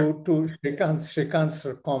 Sure. To Shrikant's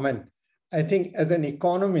comment? I think as an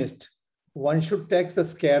economist, one should tax the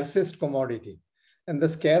scarcest commodity. And the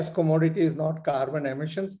scarce commodity is not carbon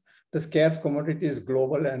emissions. The scarce commodity is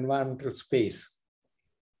global environmental space.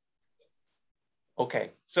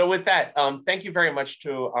 Okay, so with that, thank you very much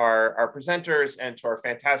to our presenters and to our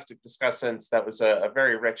fantastic discussants. That was a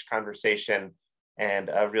very rich conversation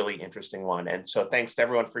and a really interesting one. And so thanks to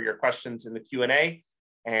everyone for your questions in the Q&A.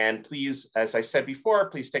 And please, as I said before,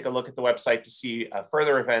 please take a look at the website to see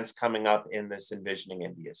further events coming up in this Envisioning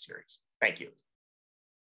India series. Thank you.